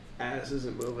ass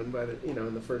isn't moving by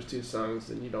in the first 2 songs,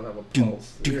 then you don't have a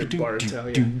pulse. You're Bar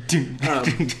Italian.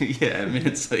 Yeah, I mean,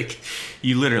 it's like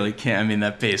you literally can't. I mean,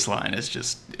 that bass line is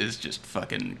just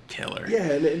fucking killer.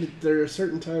 Yeah, and there are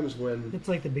certain times when it's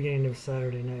like the beginning of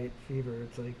Saturday Night Fever.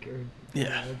 It's like,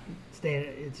 it's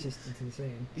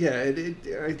insane. Yeah,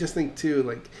 I just think too,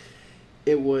 like,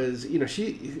 it was,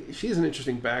 she's an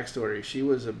interesting backstory. She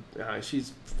was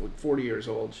she's 40 years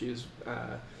old. She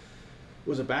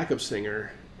was a backup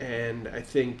singer, and I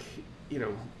think,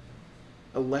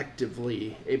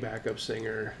 electively a backup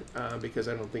singer, because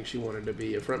I don't think she wanted to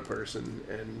be a front person.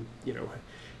 And,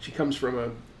 she comes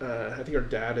from I think her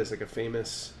dad is like a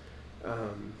famous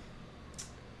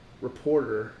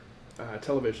reporter,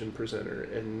 television presenter,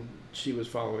 and she was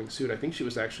following suit. I think she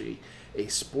was actually a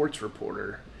sports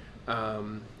reporter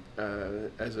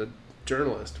as a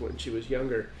journalist when she was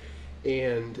younger,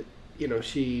 and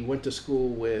she went to school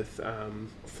with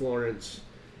Florence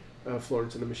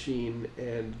and the Machine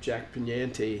and Jack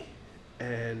Pignanti,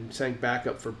 and sang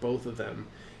backup for both of them.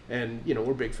 And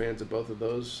we're big fans of both of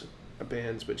those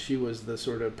bands, but she was the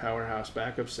sort of powerhouse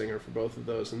backup singer for both of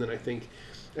those. And then I think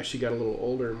as she got a little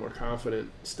older and more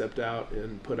confident, stepped out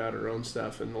and put out her own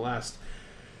stuff. And the last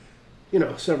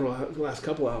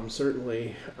couple albums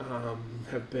certainly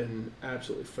have been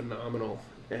absolutely phenomenal,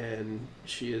 and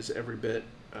she is every bit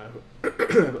a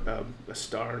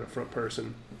star and a front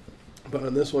person. But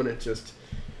on this one, it just,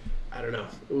 I don't know.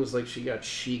 It was like she got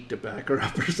Chic to back her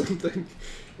up or something.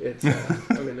 It's,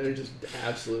 I mean, they're just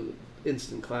absolute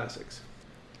instant classics.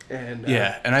 And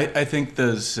and I think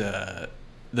those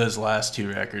last two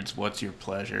records, What's Your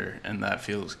Pleasure and That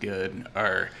Feels Good,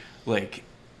 are like,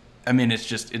 I mean,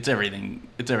 it's everything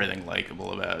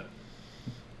likable about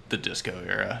the disco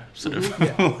era, sort of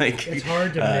like it's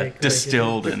hard to make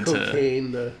distilled the into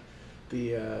cocaine, the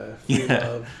free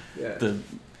love,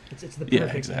 it's the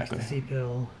perfect exactly ecstasy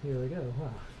pill. You're like, oh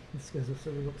wow, this goes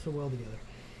so well together.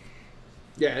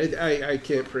 Yeah, I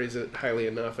can't praise it highly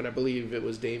enough, and I believe it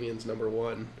was Damien's number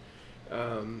one,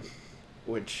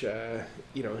 which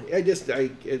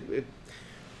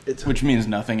it's which means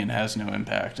nothing and has no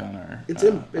impact on our. It's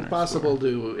on impossible our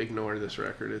to ignore this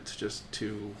record. It's just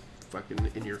too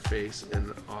fucking in your face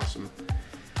and awesome.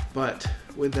 But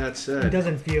with that said, it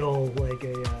doesn't feel like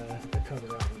a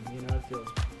cover album. You know, it feels.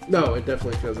 No, it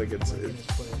definitely feels like it's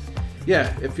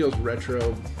yeah, it feels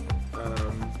retro,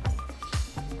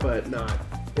 but not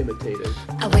imitative.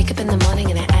 I wake up in the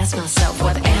morning and I ask myself,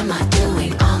 what am I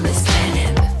doing on this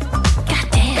planet?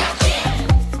 Goddamn.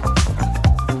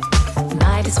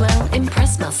 Might as well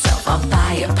impress myself. I'll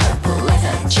buy a purple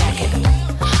leather jacket.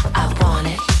 I want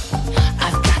it.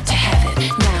 I've got to have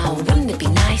it. Now, wouldn't it be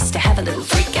nice to have a little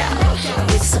freak out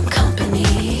with some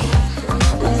company?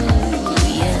 Ooh,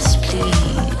 yes,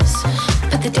 please.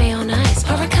 Put the day on ice,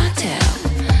 pour a cocktail.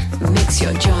 Mix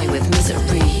your joy with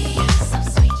misery.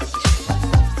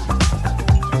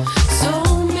 So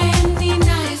many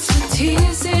nights with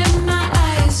tears in my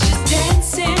eyes, just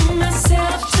dancing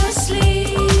myself to sleep.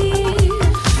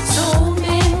 So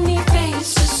many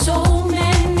faces, so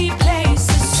many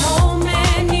places, so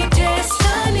many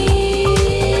destinies.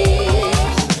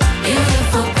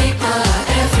 Beautiful people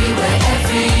everywhere,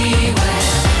 everywhere.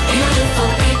 Beautiful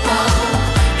people,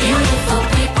 beautiful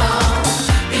people,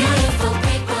 beautiful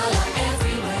people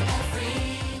everywhere,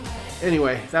 everywhere.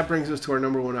 Anyway, that brings us to our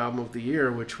number one album of the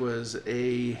year, which was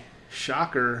a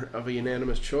shocker of a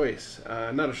unanimous choice.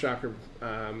 Not a shocker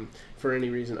for any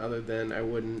reason other than I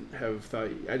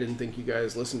didn't think you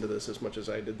guys listened to this as much as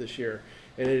I did this year.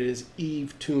 And it is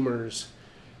Yves Tumor's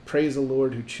Praise the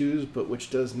Lord Who Choose, but which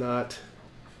does not.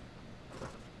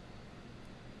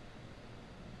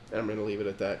 I'm going to leave it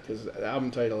at that because the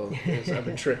album title is,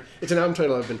 it's an album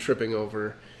title I've been tripping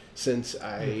over since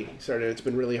I started. It's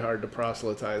been really hard to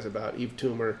proselytize about Yves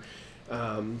Tumor,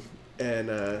 and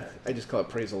I just call it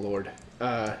Praise the Lord.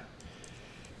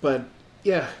 But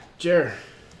yeah, Jer,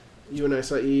 you and I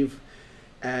saw Yves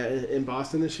in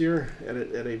Boston this year at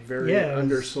a very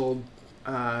undersold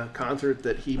concert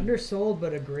that he undersold,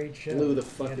 but a great show. Blew the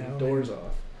fucking doors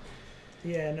off.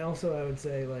 Yeah, and also I would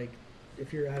say, like,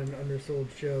 if you're at an undersold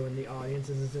show and the audience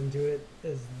is as into it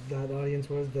as that audience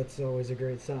was, that's always a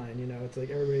great sign. You know, it's like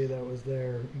everybody that was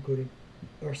there, including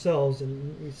ourselves,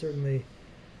 and we certainly,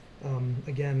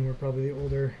 again, we're probably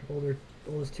the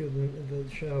oldest two of the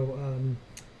show,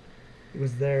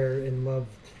 was there and loved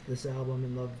this album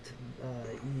and loved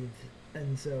Yves.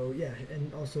 And so, yeah,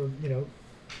 and also, you know,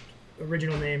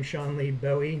 original name Sean Lee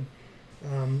Bowie,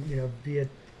 you know, via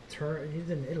he's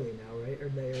in Italy now, right? Or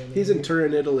they are in He's in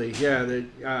Turin, Italy. Yeah,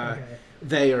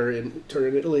 they are in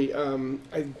Turin, Italy.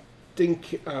 I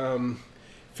think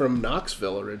from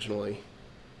Knoxville originally.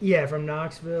 Yeah, from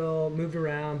Knoxville, moved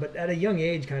around, but at a young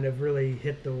age kind of really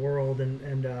hit the world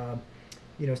and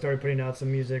you know, started putting out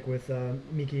some music with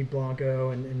Miki Blanco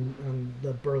and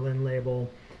the Berlin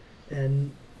label and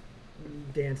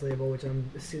dance label, which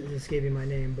is escaping my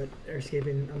name, but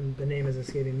the name is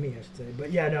escaping me, I should say.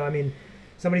 But yeah, no, I mean,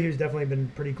 somebody who's definitely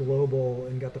been pretty global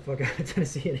and got the fuck out of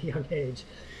Tennessee at a young age,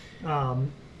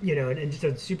 you know, and just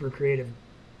a super creative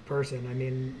person. I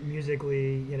mean,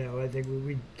 musically, you know, I think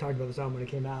we talked about this album when it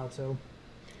came out, so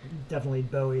definitely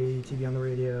Bowie, TV on the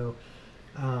Radio,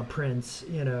 Prince,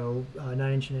 you know, 9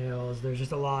 Inch Nails. There's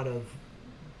just a lot of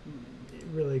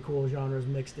really cool genres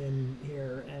mixed in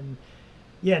here, and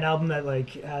yeah, an album that like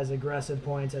has aggressive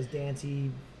points, has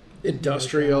dancey,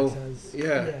 industrial,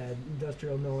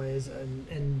 industrial noise,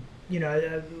 and you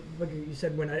know, like you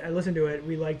said, when I listened to it,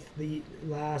 we liked the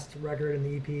last record and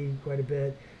the EP quite a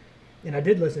bit, and I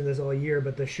did listen to this all year,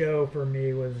 but the show for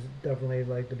me was definitely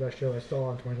like the best show I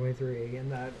saw in 2023,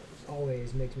 and that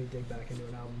always makes me dig back into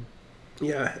an album.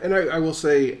 Yeah, and I will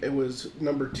say it was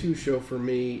number 2 show for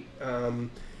me,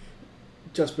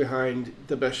 just behind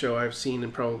the best show I've seen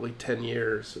in probably 10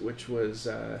 years, which was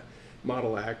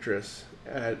Model Actress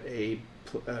at a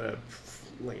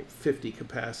like 50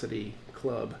 capacity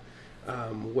club,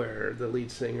 where the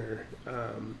lead singer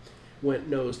went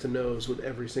nose to nose with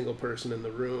every single person in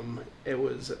the room. It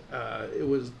was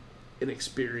an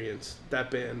experience.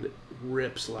 That band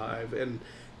rips live, and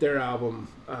their album,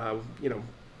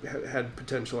 had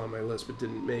potential on my list but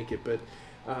didn't make it. But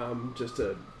just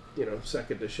a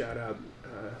second to shout out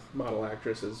Model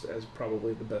Actress as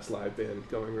probably the best live band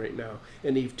going right now,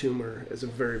 and Yves Tumor is a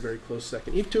very, very close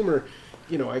second. Yves Tumor,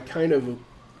 I kind of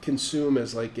consume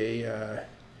as like a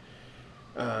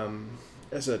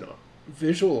as a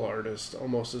visual artist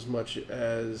almost as much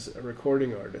as a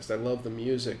recording artist. I love the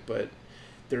music, but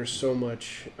there's so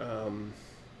much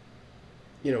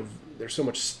there's so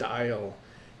much style,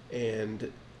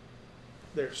 and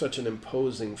they're such an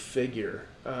imposing figure.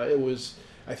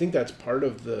 I think that's part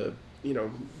of the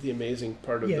the amazing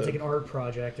part of it's like an art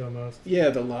project almost. Yeah,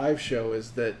 the live show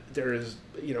is that there is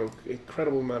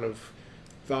incredible amount of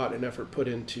thought and effort put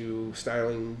into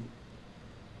styling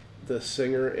the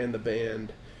singer and the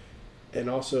band, and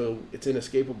also it's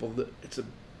inescapable that it's a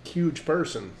huge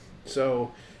person.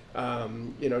 So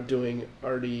doing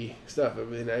arty stuff. I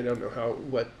mean, I don't know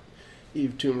what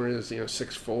Yves Tumor is,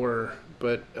 6'4",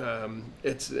 but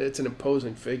it's an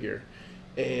imposing figure,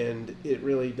 and it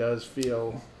really does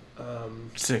feel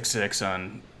 6'6"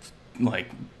 on like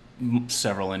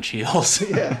several inch heels.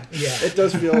 yeah, it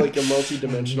does feel like a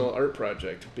multi-dimensional art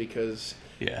project because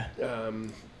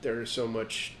there's so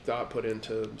much thought put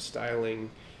into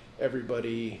styling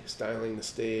everybody, styling the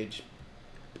stage,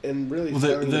 and really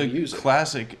styling the music.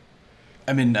 Classic.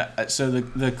 I mean, so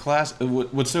the class.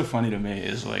 What's so funny to me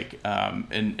is like,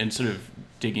 and sort of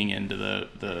digging into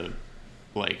the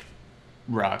like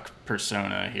rock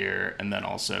persona here, and then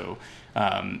also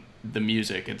the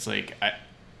music. It's like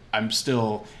I'm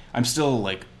still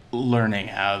like learning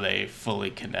how they fully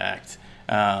connect.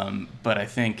 But I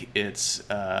think it's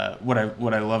what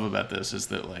I love about this is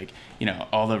that like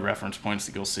all the reference points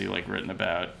that you'll see like written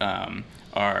about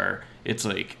it's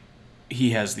like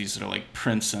he has these sort of like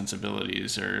Prince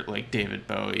sensibilities or like David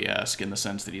Bowie-esque in the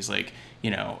sense that he's like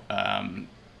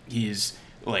he's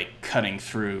like cutting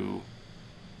through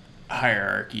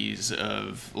hierarchies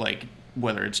of like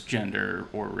whether it's gender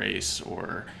or race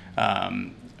or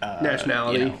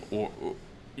nationality or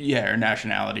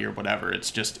nationality or whatever.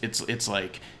 It's just it's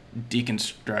like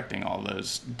deconstructing all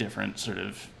those different sort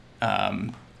of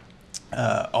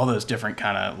all those different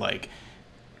kind of like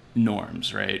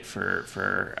norms, right, for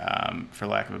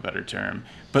lack of a better term.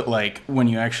 But like when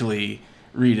you actually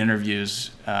read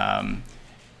interviews,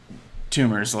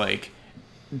 Tumor's like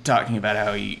talking about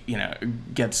how he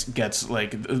gets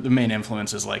like the main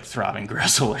influence is like Throbbing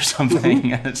Gristle or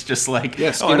something, and it's just like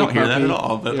I don't hear that at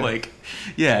all, but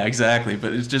exactly.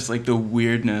 But it's just like the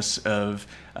weirdness of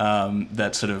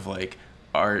that sort of like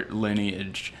art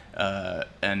lineage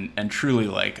and truly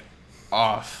like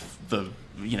off the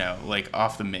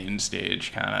off the main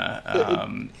stage kind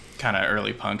of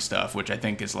early punk stuff, which I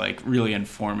think is like really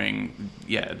informing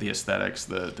the aesthetics,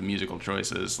 the musical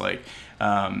choices, like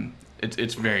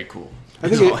it's very cool. I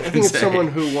think it's someone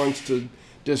who wants to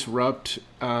disrupt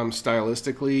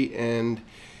stylistically and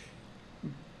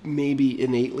maybe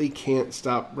innately can't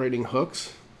stop writing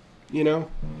hooks,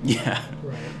 Yeah.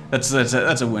 Right.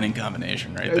 That's a winning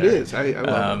combination right there. It is. I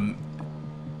love it.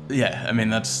 Yeah, I mean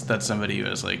that's somebody who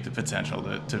has like the potential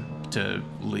to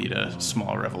lead a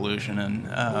small revolution in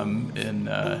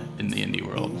the indie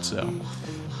world. So.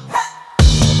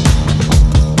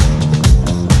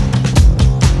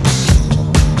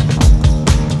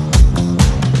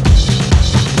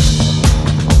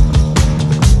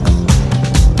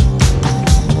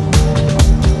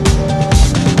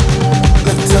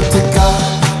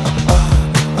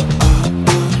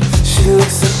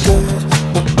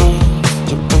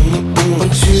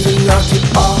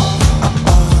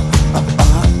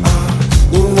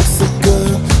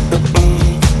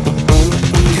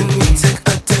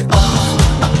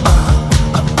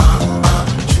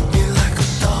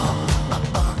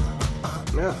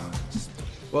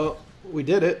 We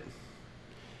did it.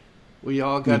 We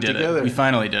all got together. We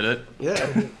finally did it.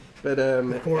 Yeah. But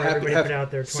before everybody put out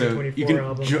their 2024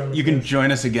 album, you can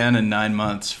join us again in 9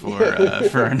 months for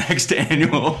our next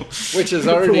annual, which is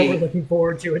already what we're looking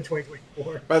forward to in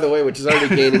 2024. By the way, which is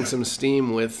already gaining some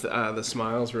steam with the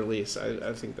Smiles release.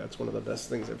 I think that's one of the best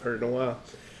things I've heard in a while.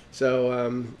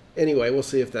 So anyway, we'll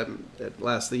see if that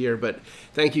lasts the year. But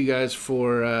thank you guys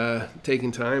for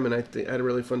taking time, and I had a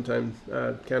really fun time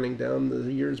counting down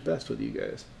the year's best with you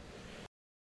guys.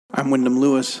 I'm Wyndham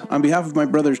Lewis. On behalf of my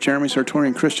brothers Jeremy Sartori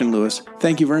and Christian Lewis,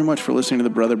 thank you very much for listening to the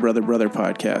Brother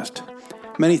podcast.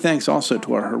 Many thanks also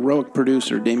to our heroic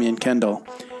producer, Damian Kendall,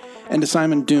 and to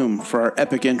Simon Doom for our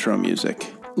epic intro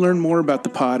music. Learn more about the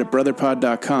pod at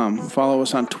brotherpod.com, follow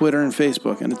us on Twitter and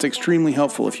Facebook, and it's extremely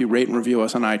helpful if you rate and review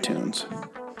us on iTunes.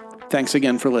 Thanks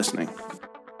again for listening.